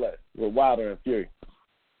nonetheless with Wilder and Fury?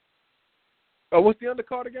 What's the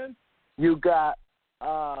undercard again? You got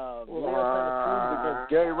Leo Cruz against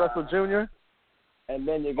Gary Russell Jr., and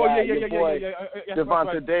then you got your boy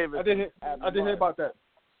Gervonta Davis. I did hear about that.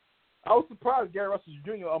 I was surprised Gary Russell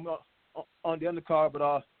Jr. on the undercard, but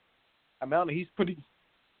I mean, he's pretty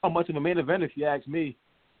much of a main event if you ask me.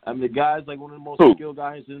 I mean, the guy's like one of the most skilled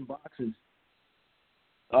guys in boxing.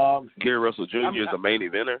 Gary Russell Jr. is a main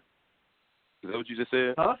eventer? Is that what you just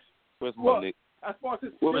said? Huh? Where's my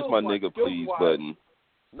nigga please button?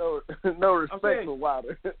 No respect for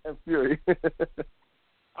Wilder and Fury.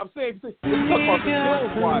 I'm saying, if you talk about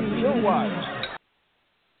skill-wise.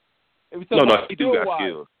 No, he do got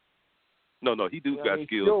skills. No, he do got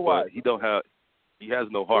skills, but he has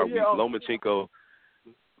no heart. Lomachenko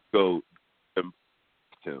go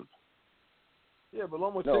him. Yeah, but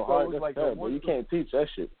Lomachenko was like you can't teach that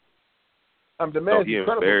shit. The man's he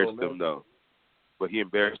embarrassed him, though. But he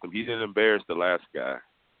embarrassed him. He didn't embarrass the last guy.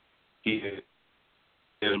 He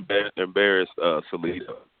embarrassed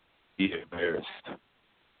Salido. He embarrassed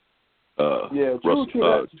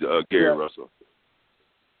Gary Russell.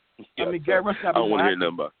 I mean, Gary Russell. I don't want to hear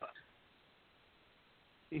nothing about.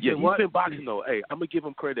 He's been boxing though. Hey, I'm gonna give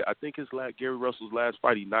him credit. I think Gary Russell's last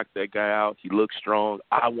fight, he knocked that guy out. He looks strong.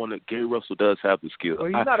 Gary Russell does have the skill. Well,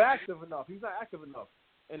 he's not active enough,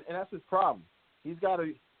 and that's his problem. He's got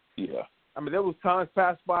to. Yeah. I mean, there was times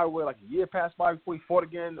passed by where like a year passed by before he fought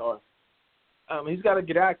again, or he's got to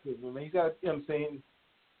get active. I mean, he's got to. You know what I'm saying?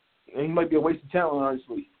 And he might be a waste of talent,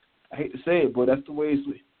 honestly. I hate to say it, but that's the way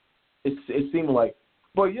it seemed like.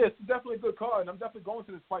 But yeah, it's definitely a good card, and I'm definitely going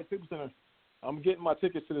to this fight too. I'm getting my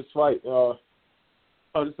tickets to this fight,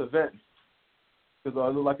 this event. because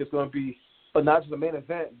it looks like it's going to be not just a main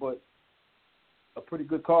event, but a pretty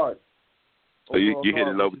good card. So you're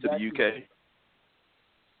heading over to the UK?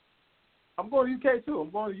 I'm going to UK too. I'm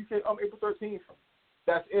going to UK April 13th.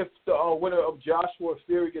 That's if the winner of Joshua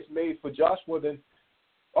Fury gets made for Joshua, then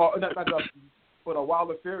not Joshua, but a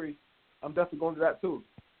Wilder Fury. I'm definitely going to that too.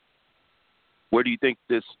 Where do you think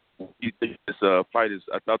this? Fight is?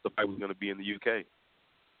 I thought the fight was going to be in the UK.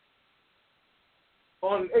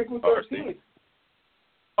 On April 13th.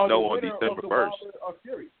 No, on December 1st.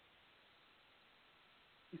 Fury.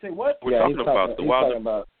 You say what? We're talking about the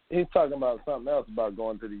Wilder. He's talking about something else about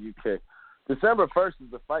going to the UK. December 1st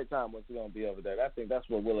is the fight time when he's going to be over there. I think that's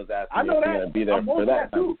what Will is asking. I know if that. He's going to be there I'm for going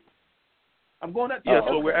that too. I'm going that too. Yeah,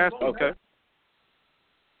 that's what we're asking. Okay.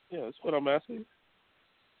 Yeah, that's what I'm asking.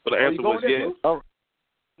 But the answer was yes. Oh.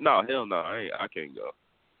 No, hell no. I can't go.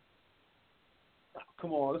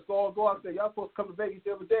 Come on, let's go out there. Y'all supposed to come to Vegas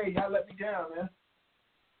the other day. Y'all let me down, man.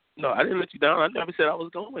 No, I didn't let you down. I never said I was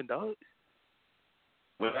going, dog.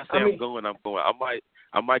 When I say I'm going, I'm going.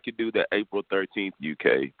 I might could do the April 13th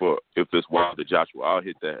UK for if it's Wilder Joshua. I'll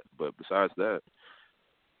hit that. But besides that,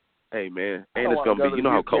 hey man, and it's gonna be. You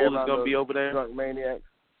know how cold it's gonna be over there. Drunk maniacs.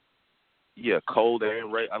 Yeah, cold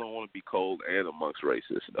and I don't want to be cold and amongst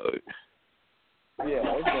racists, though. Yeah,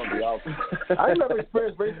 it's gonna be awesome. I never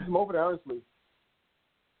experienced racism over there, honestly.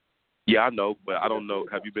 Yeah, I know, but I don't know.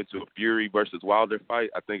 Have you been to a Fury versus Wilder fight?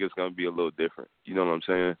 I think it's going to be a little different. You know what I'm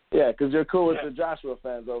saying? Yeah, because you're cool with the Joshua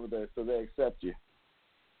fans over there, so they accept you.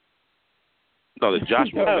 No, the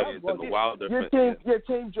Joshua fans and the Wilder fans. Your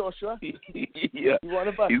team, Joshua. Yeah,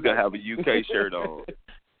 he's going to have a UK shirt on.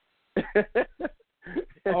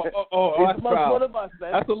 That's proud.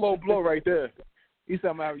 That's a low blow right there. He's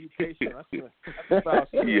talking about UK shirt.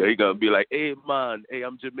 Yeah, he's going to be like, hey, man, hey,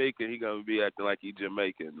 I'm Jamaican. He's going to be acting like he's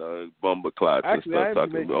Jamaican. Bumper clots and stuff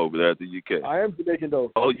talking over there at the UK. I am Jamaican,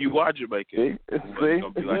 though. Oh, you are Jamaican. See? You're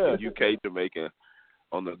going to be like a UK Jamaican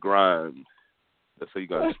on the grind. That's how you're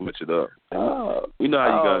going to switch it up. We know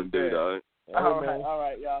how you're going to do that. All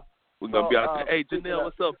right, y'all. We're going to be out there. Hey, Janelle,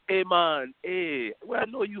 what's up? Hey, man. Hey, where I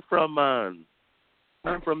know you from, man?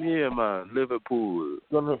 I'm from here, man. Liverpool.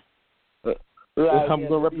 I'm going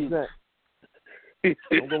to represent.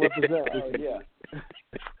 I'm going to represent. Oh, yeah.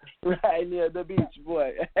 Right near the beach,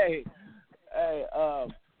 boy. Hey,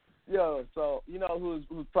 yo, so you know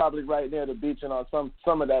who's probably right near the beach and on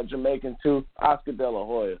some of that Jamaican too? Oscar De La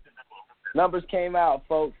Hoya. Numbers came out,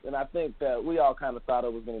 folks, and I think that we all kind of thought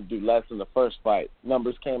it was going to do less in the first fight.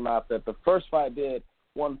 Numbers came out that the first fight did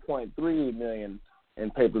 1.3 million in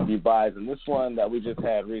pay-per-view buys, and this one that we just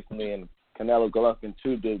had recently in Canelo Golovkin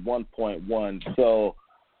 2 did 1.1. So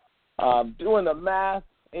doing the math,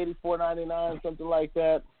 $84.99, something like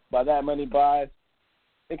that, by that many buys,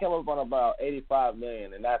 they came up on about $85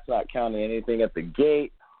 million, and that's not counting anything at the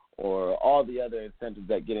gate or all the other incentives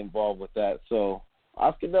that get involved with that. So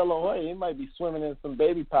Oscar De La Hoya, he might be swimming in some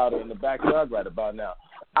baby powder in the backyard right about now.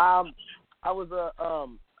 I was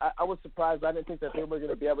surprised. I didn't think that they were going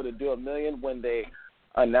to be able to do $1 million when they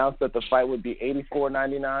announced that the fight would be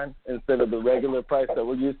 $84.99 instead of the regular price that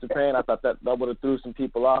we're used to paying. I thought that would have threw some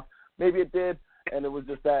people off. Maybe it did, and it was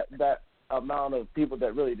just that amount of people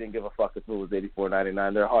that really didn't give a fuck if it was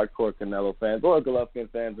 $84.99. They're hardcore Canelo fans or Golovkin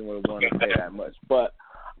fans and would want to pay that much. But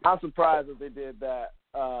I'm surprised that they did that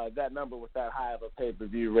number with that high of a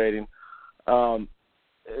pay-per-view rating.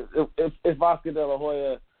 If Oscar De La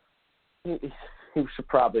Hoya, he should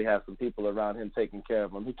probably have some people around him taking care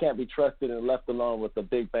of him. He can't be trusted and left alone with a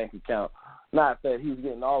big bank account. Not that he's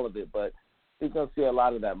getting all of it, but he's going to see a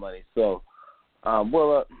lot of that money. So,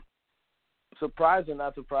 surprised or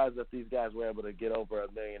not surprised that these guys were able to get over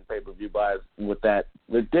 $1 million pay-per-view buys with that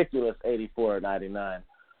ridiculous $84.99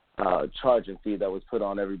 charging fee that was put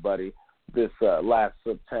on everybody this last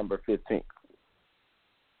September 15th.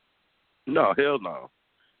 No, hell no.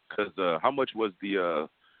 Because how much was the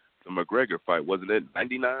McGregor fight? Wasn't it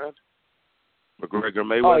 99? McGregor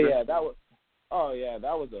Mayweather. Oh yeah,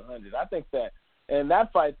 that was 100. I think that in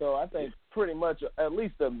that fight though, I think pretty much at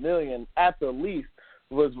least $1 million at the least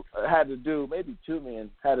had to do, maybe $2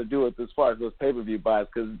 million had to do with as far as those pay-per-view buys.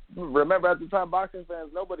 Because remember at the time, boxing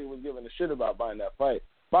fans, nobody was giving a shit about buying that fight.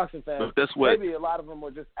 Boxing fans, maybe a lot of them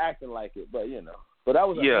were just acting like it, but you know. But that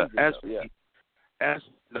was asked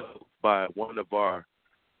by one of our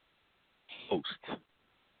hosts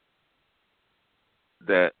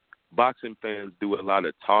that boxing fans do a lot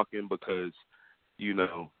of talking because, you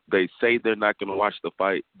know, they say they're not going to watch the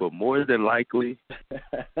fight, but more than likely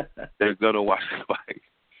they're going to watch the fight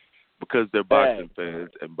because they're boxing fans,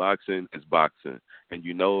 and boxing is boxing. And,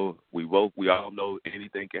 you know, we all know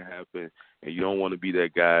anything can happen, and you don't want to be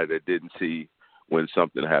that guy that didn't see when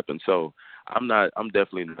something happens. So I'm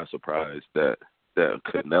definitely not surprised that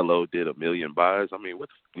Canelo did 1 million buys. I mean,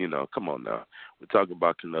 come on now. We're talking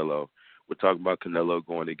about Canelo. We're talking about Canelo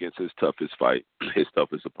going against his toughest fight, his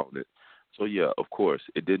toughest opponent. So yeah, of course,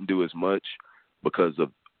 it didn't do as much because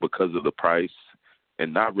of the price,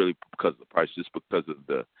 and not really because of the price, just because of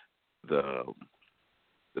the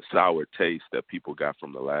sour taste that people got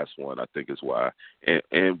from the last one. I think is why,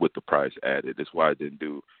 and with the price added, is why it didn't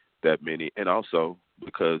do that many, and also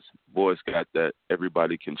because boys got that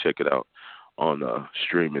everybody can check it out on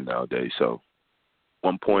streaming nowadays. So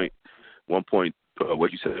 1.1,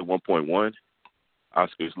 what you said, 1.1.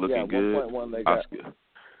 Oscar's looking good. 1.1 they got.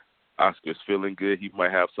 Oscar's feeling good. He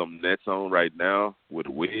might have some nets on right now with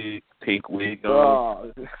a wig, pink wig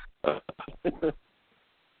on.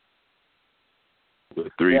 With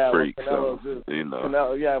 3 freaks. So, when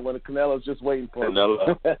Canelo's just waiting for him.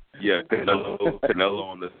 Canelo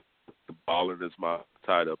on the ball in his mouth,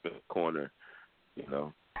 tied up in the corner,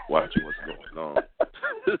 watching what's going on.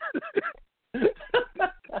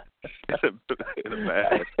 in a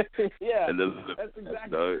mask. Yeah, that's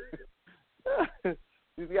exactly.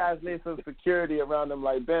 These guys need some security around them,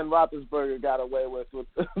 like Ben Roethlisberger got away with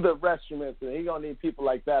the restroom incident. He's going to need people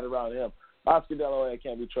like that around him. Oscar De La Hoya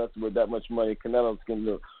can't be trusted with that much money. Canelo's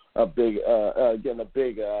getting a big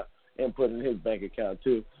input in his bank account,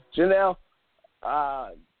 too. Janelle,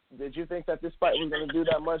 did you think that this fight was going to do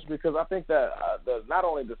that much? Because I think that not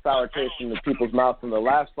only the sour taste in the people's mouth from the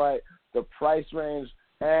last fight, the price range,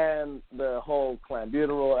 and the whole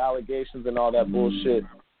clenbuterol allegations and all that bullshit.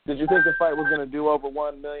 Did you think the fight was going to do over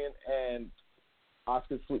 $1 million? And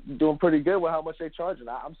Oscar's doing pretty good with how much they charging.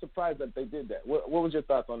 I'm surprised that they did that. What was your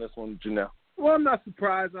thoughts on this one, Janelle? Well, I'm not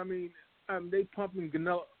surprised. I mean, they pumping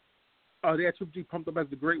Canelo. They had Triple G pumped up as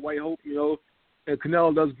the Great White Hope, and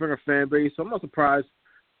Canelo does bring a fan base, so I'm not surprised.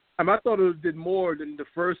 I thought it did more than the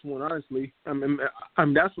first one, honestly. I mean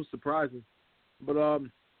that's what's surprising. But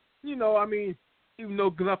even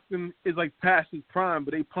though Golovkin is like past his prime,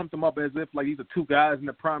 but they pumped him up as if like these are two guys in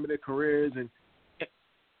the prime of their careers, and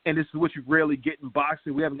this is what you rarely get in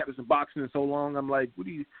boxing. We haven't got this in boxing in so long. I'm like, what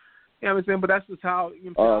do you know what I'm saying? But that's just how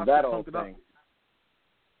that old thing.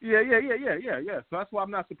 Yeah. So that's why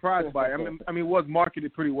I'm not surprised by it. I mean, it was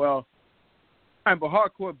marketed pretty well. But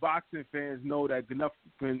hardcore boxing fans know that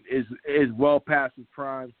Golovkin is well past his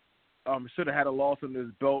prime. Should have had a loss under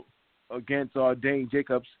his belt against Dane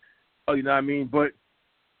Jacobs. You know what I mean? But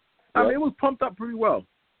I mean, it was pumped up pretty well.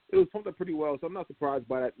 So I'm not surprised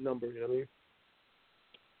by that number. You know what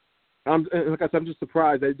I mean? Like I said, I'm just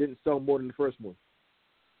surprised that it didn't sell more than the first one.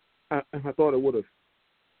 I thought it would have.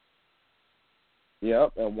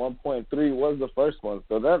 Yep, and 1.3 was the first one,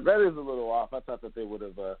 so that is a little off. I thought that they would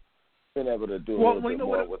have been able to do a little bit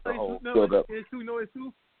more with the whole build-up. You know it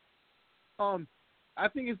too. I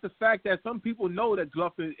think it's the fact that some people know that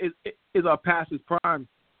Golovkin is past his prime,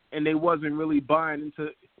 and they wasn't really buying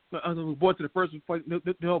into. Bought into the first fight.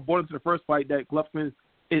 They all bought into the first fight that Golovkin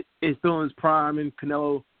is still in his prime, and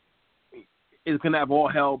Canelo is gonna have all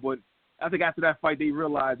hell. But I think after that fight, they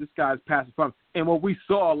realized this guy's past his prime. And what we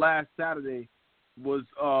saw last Saturday was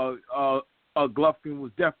Golovkin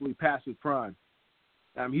was definitely past his prime.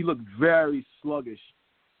 He looked very sluggish,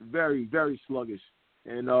 very, very sluggish.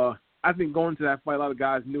 And I think going to that fight, a lot of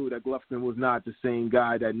guys knew that Golovkin was not the same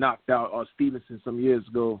guy that knocked out Stevenson some years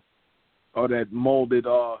ago, or that molded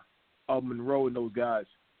Monroe and those guys.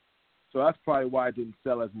 So that's probably why it didn't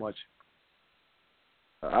sell as much.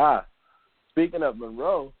 Speaking of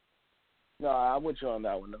Monroe, no, I'm with you on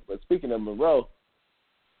that one. But speaking of Monroe,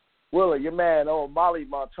 Willie, your man, old Molly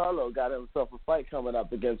Montarlo, got himself a fight coming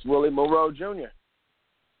up against Willie Monroe Jr.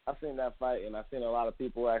 I've seen that fight, and I've seen a lot of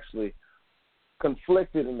people actually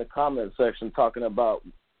conflicted in the comment section talking about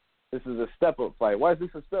this is a step-up fight. Why is this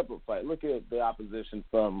a step-up fight? Look at the opposition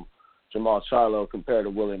from Jamal Charlo compared to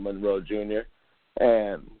Willie Monroe Jr.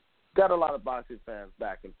 And got a lot of boxing fans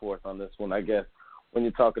back and forth on this one, I guess. When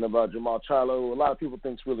you're talking about Jamal Charlo, a lot of people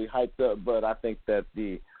think's really hyped up, but I think that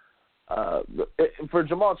for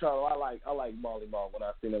Jamal Charlo, I like Molly Mall when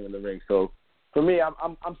I've seen him in the ring. So for me,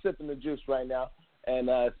 I'm sipping the juice right now, and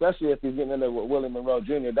especially if he's getting in there with Willie Monroe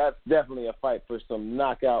Jr., that's definitely a fight for some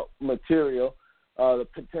knockout material. The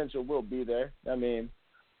potential will be there. I mean,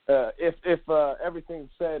 if everything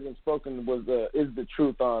said and spoken is the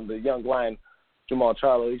truth on the young lion Jamal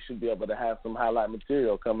Charlo, he should be able to have some highlight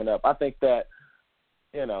material coming up. I think that,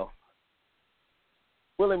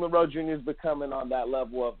 Willie Monroe Jr. is becoming on that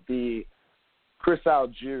level of the Chris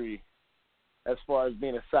Algieri as far as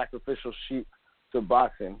being a sacrificial sheep to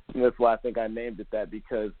boxing. And that's why I think I named it that,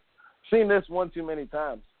 because I've seen this one too many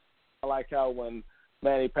times. I like how when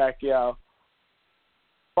Manny Pacquiao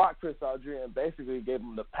fought Chris Algieri and basically gave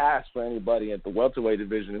him the pass for anybody at the welterweight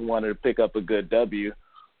division who wanted to pick up a good W,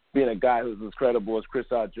 being a guy who's as credible as Chris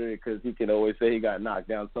Algieri, because he can always say he got knocked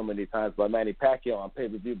down so many times by Manny Pacquiao on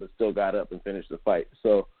pay-per-view but still got up and finished the fight.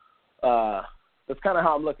 So that's kind of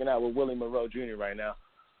how I'm looking at with Willie Monroe Jr. right now.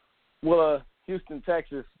 Will Houston,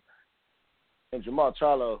 Texas, and Jamal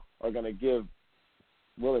Charlo are going to give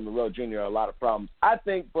Willie Monroe Jr. a lot of problems, I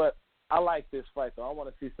think, but I like this fight, so I want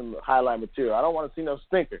to see some highlight material. I don't want to see no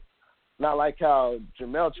stinker, not like how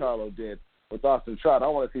Jermell Charlo did with Austin Trout. I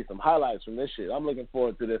want to see some highlights from this shit. I'm looking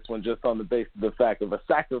forward to this one just on the basis of the fact of a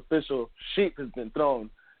sacrificial sheep has been thrown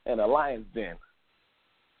in a lion's den.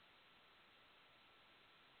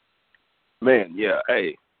 Man, yeah,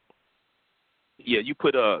 hey. Yeah, you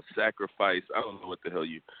put a sacrifice. I don't know what the hell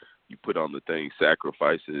you put on the thing.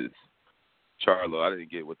 Sacrifices. Charlo, I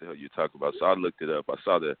didn't get what the hell you're talking about, so I looked it up. I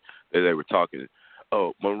saw that they were talking.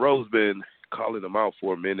 Oh, Monroe's been calling him out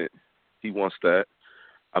for a minute. He wants that.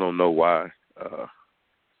 I don't know why. I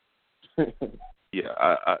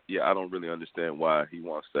don't really understand why he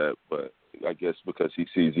wants that, but I guess because he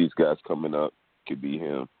sees these guys coming up, could be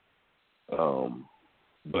him.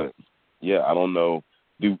 But yeah, I don't know.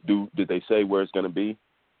 Did they say where it's going to be?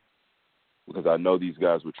 Because I know these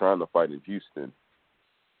guys were trying to fight in Houston.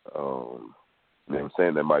 They were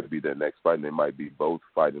saying that might be their next fight, and they might be both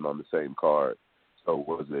fighting on the same card. So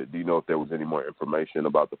do you know if there was any more information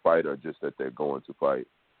about the fight or just that they're going to fight?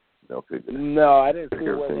 No, I didn't see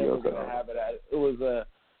where they were going to have it at. It was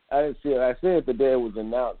I didn't see it. I seen it the day it was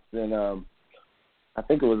announced, and I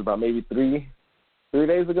think it was about maybe three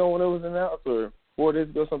days ago when it was announced, or 4 days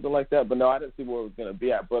ago, something like that. But no, I didn't see where it was going to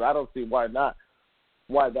be at. But I don't see why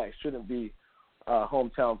that shouldn't be a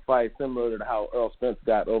hometown fight, similar to how Earl Spence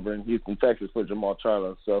got over in Houston, Texas for Jamal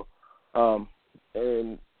Charlo. So,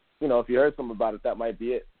 and you know, if you heard something about it, that might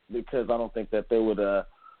be it, because I don't think that they would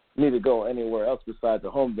need to go anywhere else besides a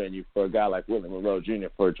home venue for a guy like Willie Monroe Jr.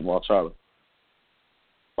 for Jamal Charlo.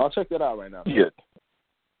 I'll check that out right now. Yeah,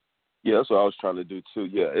 that's what I was trying to do too.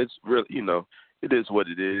 Yeah, it's really, it is what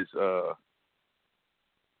it is.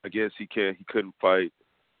 I guess he couldn't fight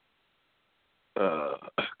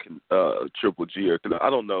Triple G, or I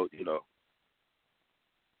don't know.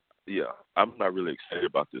 Yeah, I'm not really excited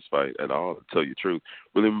about this fight at all, to tell you the truth.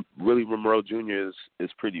 Willie Monroe Jr.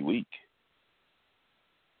 is pretty weak.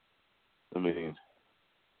 I mean,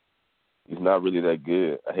 he's not really that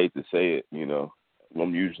good. I hate to say it,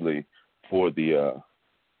 I'm usually for the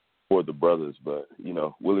brothers, but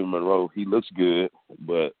Willie Monroe, he looks good,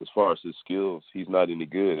 but as far as his skills, he's not any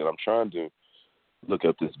good. And I'm trying to look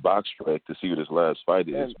up this box rec to see what his last fight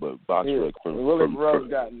is, but box rec from Willie Monroe's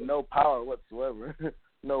got no power whatsoever.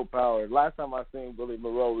 No power. Last time I seen Willie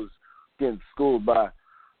Monroe was getting schooled by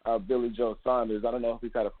Billy Joe Saunders. I don't know if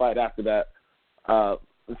he's had a fight after that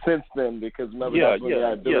since then, because remember that's when he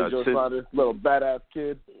had Billy Joe Saunders, little badass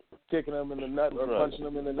kid, kicking him in the nuts or punching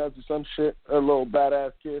him in the nuts or some shit. A little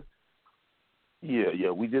badass kid.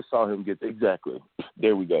 Yeah, we just saw him get exactly.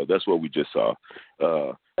 There we go. That's what we just saw.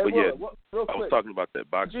 Hey, but real quick, I was talking about that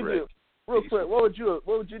box rec. Real quick, what would you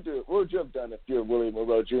do? What would you have done if you're Willie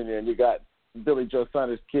Monroe Jr. and you got Billy Joe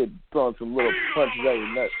Saunders' kid throwing some little punches at your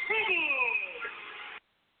nuts?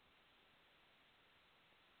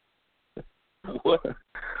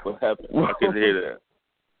 What happened? I couldn't hear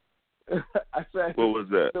that. I said, what was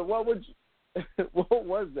that? So what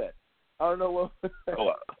was that? I don't know what.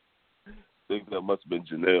 I think that must have been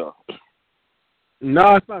Janelle.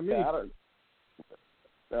 No, it's not me. I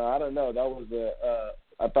don't know. That was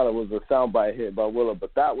I thought it was a soundbite hit by Willow,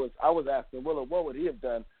 but I was asking Willow, what would he have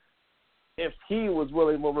done if he was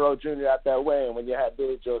Willie Monroe Jr. out that way, and when you had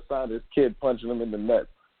Billy Joe Saunders' kid punching him in the nuts?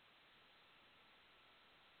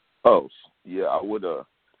 Oh, yeah, I would.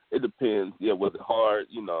 It depends. Yeah, was it hard?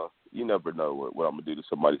 You never know what I'm gonna do to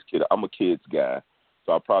somebody's kid. I'm a kid's guy,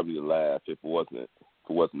 so I'd probably laugh if it wasn't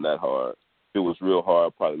that hard. If it was real hard,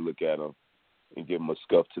 I'd probably look at him and give him a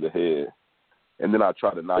scuff to the head, and then I'd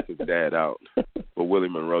try to knock his dad out. But Willie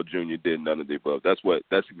Monroe Jr. did none of the above. That's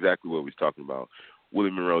exactly what we're talking about.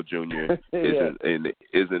 Willie Monroe Jr.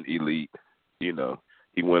 isn't elite. He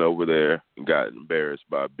went over there and got embarrassed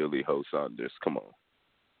by Billy Ho Saunders. Come on.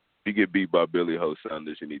 If you get beat by Billy Ho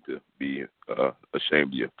Saunders, you need to be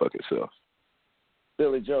ashamed of your fucking self.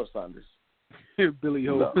 Billy Joe Saunders. Billy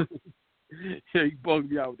Ho. No. Yeah, you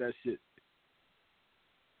bugged me out with that shit.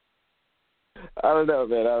 I don't know,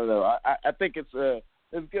 man. I don't know. I think it's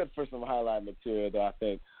good for some highlight material, though, I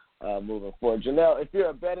think, moving forward. Janelle, if you're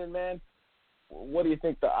a betting man, what do you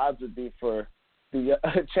think the odds would be for the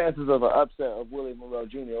chances of an upset of Willie Monroe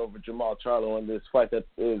Jr. over Jamal Charlo in this fight that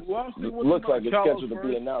looks like it's scheduled to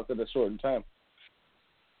be announced at a shortened time?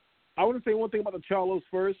 I want to say one thing about the Charlos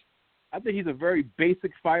first. I think he's a very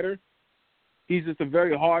basic fighter. He's just a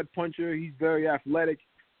very hard puncher. He's very athletic,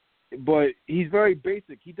 but he's very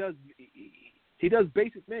basic. He does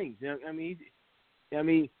basic things. You know, I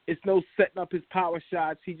mean, it's no setting up his power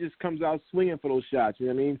shots. He just comes out swinging for those shots. You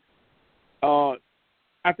know what I mean?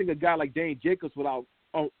 I think a guy like Danny Jacobs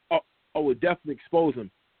would definitely expose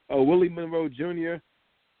him. Willie Monroe Jr.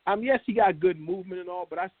 Yes, he got good movement and all,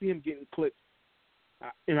 but I see him getting clipped.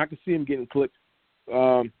 And I can see him getting clipped.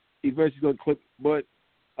 Eventually going to clip. But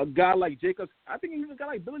a guy like Jacobs, I think even a guy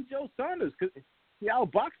like Billy Joe Saunders, because he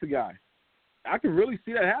outboxed the guy. I can really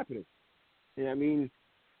see that happening. You know what I mean?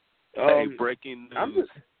 Hey, breaking news.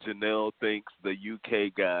 Janelle thinks the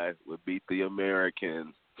UK guy would beat the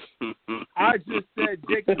Americans. I just said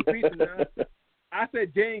Jacobs beats him, man. I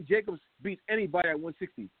said Danny Jacobs beats anybody at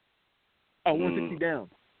 160. 160 down.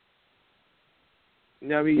 You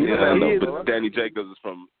know what I mean? Yeah, but Danny Jacobs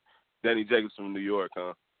from New York,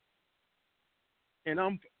 huh? And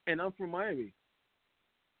I'm from Miami.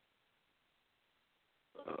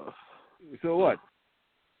 So what?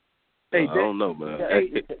 Hey, I don't know, man.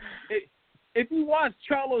 If you watch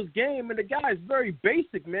Charlo's game, and the guy is very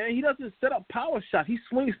basic, man. He doesn't set up power shots. He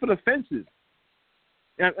swings for the fences.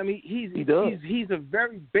 I mean, he's a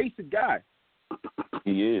very basic guy.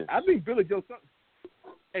 He is. I think Billy Joe.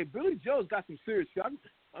 Hey, Billy Joe's got some serious. I'm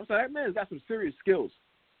sorry, that man's got some serious skills.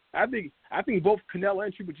 I think both Canelo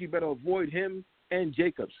and Triple G better avoid him and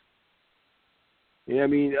Jacobs. You know what I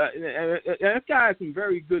mean? That guy has some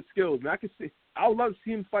very good skills, man. I would love to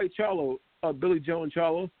see him fight Billy Joe and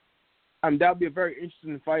Charlo. That would be a very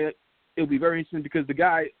interesting fight. It'll be very interesting because the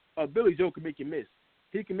guy, Billy Joe, can make you miss.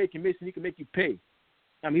 He can make you miss and he can make you pay.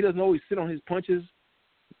 He doesn't always sit on his punches.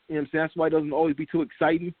 You know what I'm saying? That's why it doesn't always be too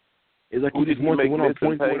exciting. It's like you just want to win on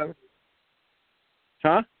points or whatever.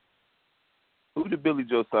 Huh? Who did Billy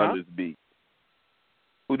Joe Saunders beat?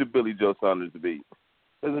 Who did Billy Joe Saunders beat?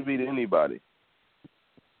 Doesn't beat anybody.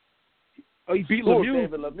 Oh, he beat Lemieux.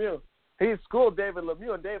 David Lemieux. He schooled David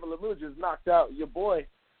Lemieux, and David Lemieux just knocked out your boy.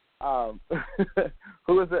 Who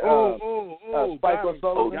is it? Spike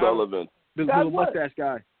O'Sullivan. The little mustache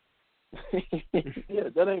guy. Yeah,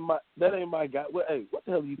 that ain't my guy. Hey, what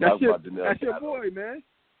the hell are you talking about, Janelle? That's your boy, man.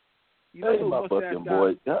 That ain't my fucking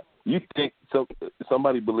boy. You think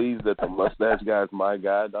somebody believes that the mustache guy is my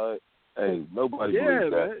guy, dog? Hey, nobody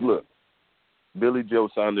believes that. Man. Look, Billy Joe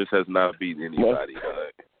Saunders has not beaten anybody,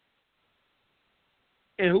 dog.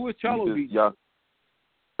 And who is Charlo beating?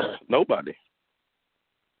 Nobody.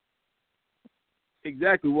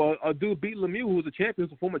 Exactly. Well, a dude beat Lemieux, who's a champion,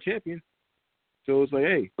 who's a former champion. So it's like,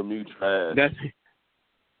 hey, Lemieux trash.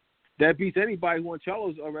 That beats anybody who on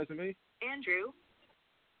Charlo's resume. Andrew.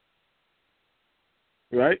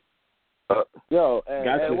 Right?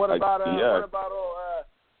 And what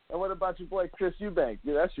about your boy Chris Eubanks?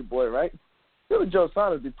 Yeah, that's your boy, right? Billy Joe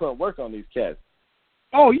Saunders be putting work on these cats.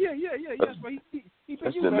 Oh yeah. That's right.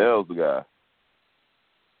 That's Janelle's guy.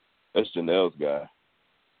 That's Janelle's guy.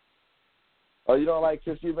 Oh, you don't like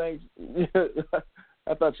Chris Eubanks?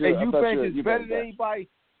 I thought you. Hey, Eubanks is better than anybody.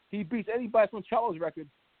 He beats anybody from Charlo's record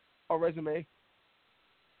or resume.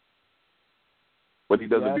 But he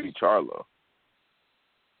doesn't beat Charlo.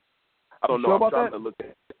 I don't know. I'm trying to look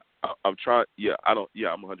at. I'm trying. Yeah, I don't. Yeah,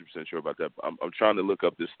 I'm 100% sure about that. I'm trying to look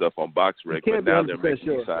up this stuff on BoxRec, but now they're making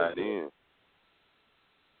me sign in.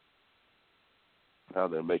 Now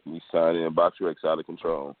they're making me sign in. BoxRec's out of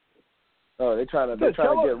control. Oh, they're trying to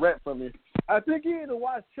get rent from you. I think you need to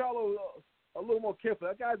watch Charlo a little more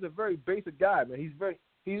carefully. That guy's a very basic guy, man.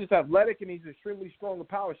 He's just athletic and he's extremely strong with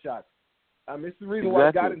power shots. It's the reason why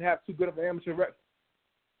the guy didn't have too good of an amateur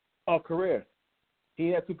career. He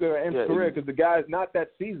had too good of an amateur career because the guy's not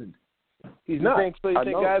that seasoned. He's not. You think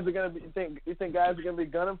guys are gonna be? You think guys are gonna be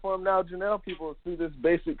gunning for him now, Janelle? People see this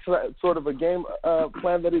basic sort of a game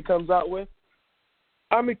plan that he comes out with.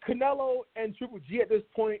 Canelo and Triple G at this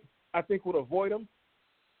point, I think, would avoid him.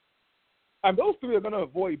 Those three are going to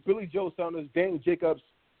avoid Billy Joe Saunders, Danny Jacobs,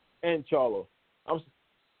 and Charlo.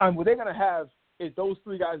 What they're going to have is those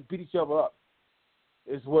three guys beat each other up.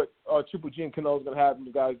 Is what Triple G and Canelo is going to have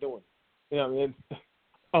the guys doing. You know what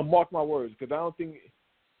I mean? Mark my words, because I don't think.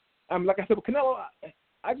 Like I said, with Canelo,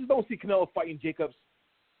 I just don't see Canelo fighting Jacobs.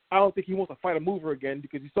 I don't think he wants to fight a mover again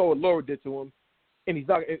because he saw what Laura did to him, and he's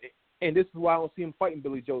not. And this is why I don't see him fighting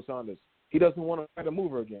Billy Joe Saunders. He doesn't want to fight a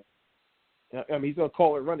mover again. He's going to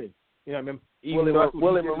call it running. You know what I mean?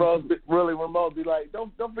 Willie Monroe be like,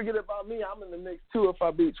 don't forget about me. I'm in the mix too. If I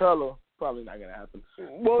beat Charlo, probably not going to happen.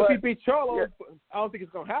 Well, if he beats Charlo, I don't think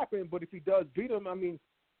it's going to happen. But if he does beat him, I don't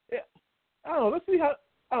know. Let's see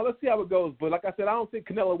how it goes. But like I said, I don't think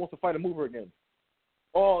Canelo wants to fight a mover again.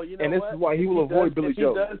 Oh, you know and this what? is why he will avoid Billy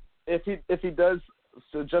Joe. If he does,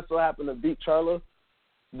 so just so happen to beat Charlo,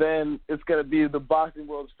 then it's gonna be the boxing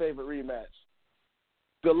world's favorite rematch.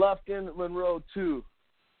 Golovkin Monroe 2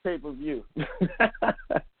 pay-per-view. Oh,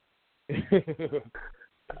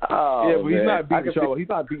 yeah, but he's man. not beating Charlo. He's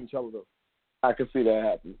not beating Charlo though. I can see that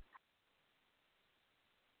happening.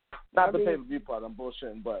 Not the pay-per-view part, I'm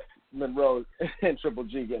bullshitting, but Monroe and Triple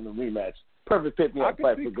G getting a rematch. Perfect pick-me-up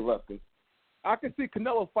fight for Golovkin. I can see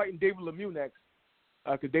Canelo fighting David Lemieux next.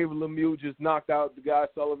 Because David Lemieux just knocked out the guy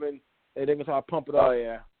Sullivan, and they're going to try to pump it up. Oh,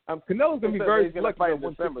 yeah. Canelo's going to be very selective at in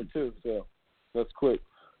December, 160. too, so that's quick.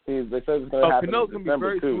 They said it's going to happen Canelo's in going to be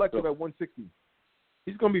very December, selective at 160.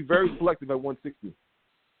 He's going to be very selective at 160.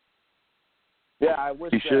 Yeah, I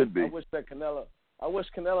wish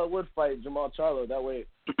Canelo would fight Jamal Charlo. That way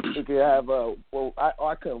we could have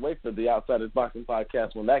I couldn't wait for the Outsiders Boxing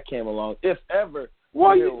podcast when that came along. If ever,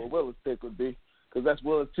 what Willis' pick would be, because that's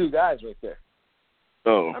Willis' two guys right there.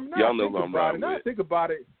 Oh, y'all know who what I'm riding with. Now I think about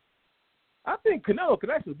it. I think Canelo could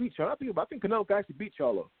actually beat Charlo. I think Canelo could actually beat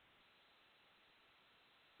Charlo.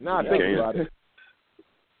 Now I think about it.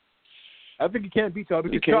 I think he can't beat Charlo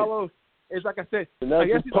because Charlo is, like I said, I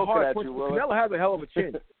guess he's a hard punch. Canelo has a hell of a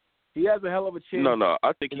chin. He has a hell of a chin. No,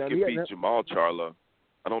 I think he can beat Jamal Charlo.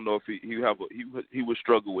 I don't know if he would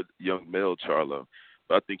struggle with young male Charlo,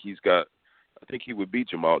 but I think he would beat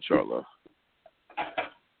Jamal Charlo.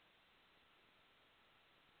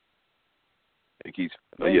 I think he's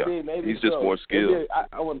he's just more skilled.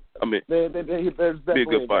 There's definitely be a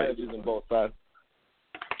good fight on both sides.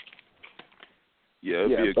 Yeah,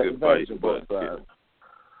 it'd be a good fight, but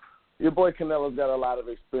your boy Canelo's got a lot of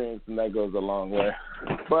experience, and that goes a long way.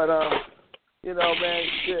 But man,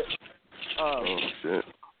 shit. Shit.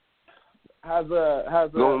 How's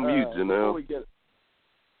go on mute, Janelle.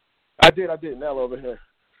 I did. Janelle over here.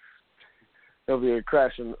 Over here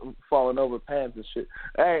crashing, falling over pants and shit.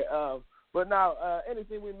 Hey, but now,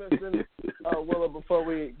 anything we missing, Willow, before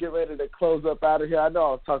we get ready to close up out of here? I know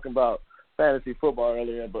I was talking about fantasy football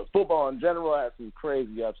earlier, but football in general had some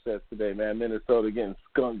crazy upsets today, man. Minnesota getting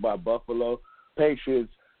skunked by Buffalo.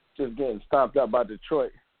 Patriots just getting stomped out by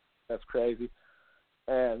Detroit. That's crazy.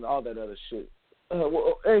 And all that other shit.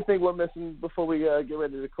 Anything we're missing before we get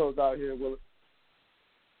ready to close out here, Willis?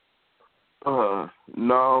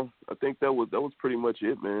 No, I think that was pretty much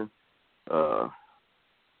it, man.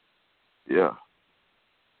 Yeah,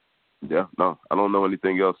 no, I don't know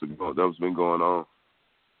anything else that's been going on.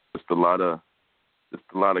 Just a lot of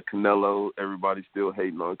Canelo. Everybody's still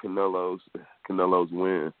hating on Canelo's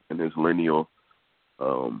win and his lineal.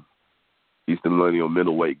 He's the lineal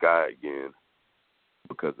middleweight guy again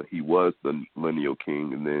because he was the lineal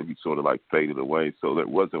king, and then he sort of like faded away. So there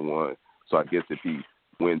wasn't one. So I guess if he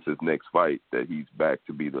wins his next fight, that he's back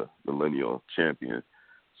to be the lineal champion.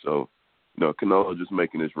 So. No, Canelo just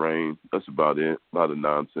making his reign. That's about it. A lot of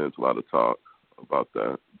nonsense, a lot of talk about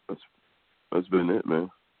that. That's been it, man.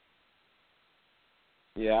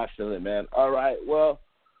 Yeah, I feel it, man. All right, well,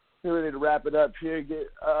 we're ready to wrap it up here. Get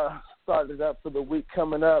started up for the week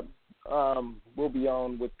coming up. We'll be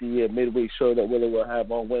on with the midweek show that Willie will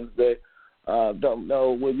have on Wednesday. Don't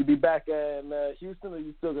know, will you be back in Houston, or are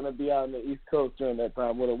you still going to be out on the East Coast during that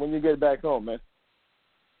time, Willie? When you get back home, man?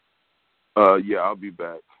 Yeah, I'll be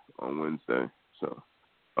back on Wednesday, so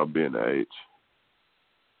I'll be in the H.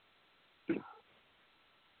 Yeah.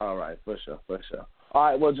 All right, for sure. All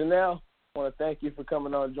right, well, Janelle, I want to thank you for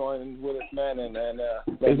coming on, joining with us, man, and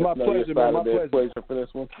it's my pleasure, man. My pleasure for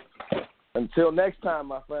this one. Until next time,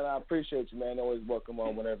 my friend, I appreciate you, man. Always welcome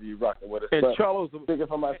on whenever you're rocking with us. And but Charlo's speaking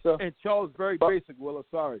for myself, and Charlo's very basic. Willow,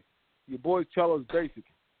 sorry, your boy Charlo's basic.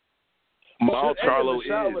 All Charlo is,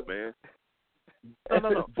 man.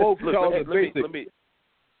 No. Both Charlo's basic.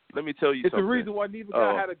 Let me tell you it's something. It's the reason why neither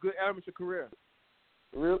guy had a good amateur career.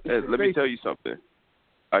 Really? Let me tell you something.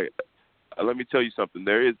 Let me tell you something.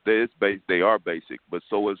 There is base. They are basic, but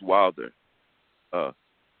so is Wilder.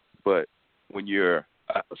 But when you're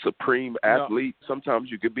a supreme athlete,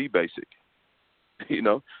 sometimes you could be basic. You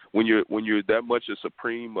know, when you're that much a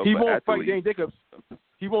supreme of he an won't athlete. Fight Dane Jacobs.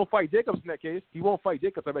 He won't fight Jacobs in that case. He won't fight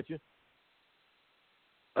Jacobs, I bet you.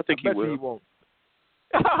 I think he will. He won't.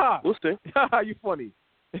 We'll see. You funny.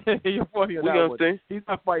 You're funny on that one. See. He's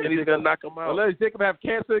not fighting and he's Jacob. Gonna knock him out. Unless Jacob have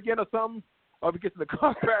cancer again or something, or if he gets in the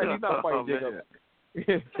car crash, he's not fighting Jacob.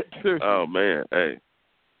 Oh man, hey,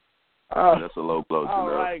 that's a low blow. All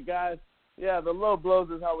right, guys. Yeah, the low blows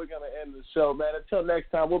is how we're gonna end the show, man. Until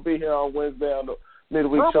next time, we'll be here on Wednesday on the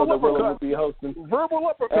midweek show that we'll be hosting. Verbal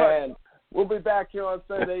uppercut. And we'll be back here on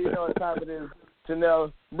Sunday. You know what time it is.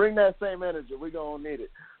 Janelle, bring that same energy. We're gonna need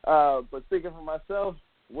it. But speaking for myself,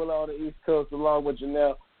 Willow on the East Coast, along with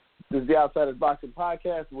Janelle. This is the Outsiders Boxing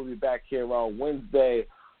Podcast. We'll be back here on Wednesday.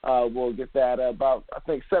 We'll get that about, I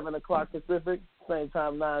think, 7 o'clock Pacific, same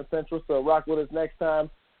time, 9 Central. So rock with us next time.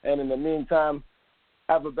 And in the meantime,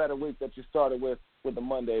 have a better week that you started with the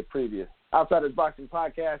Monday previous. Outsiders Boxing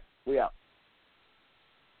Podcast, we out.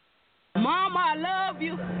 Mama, I love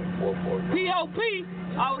you. P.O.P.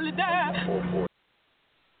 all the time.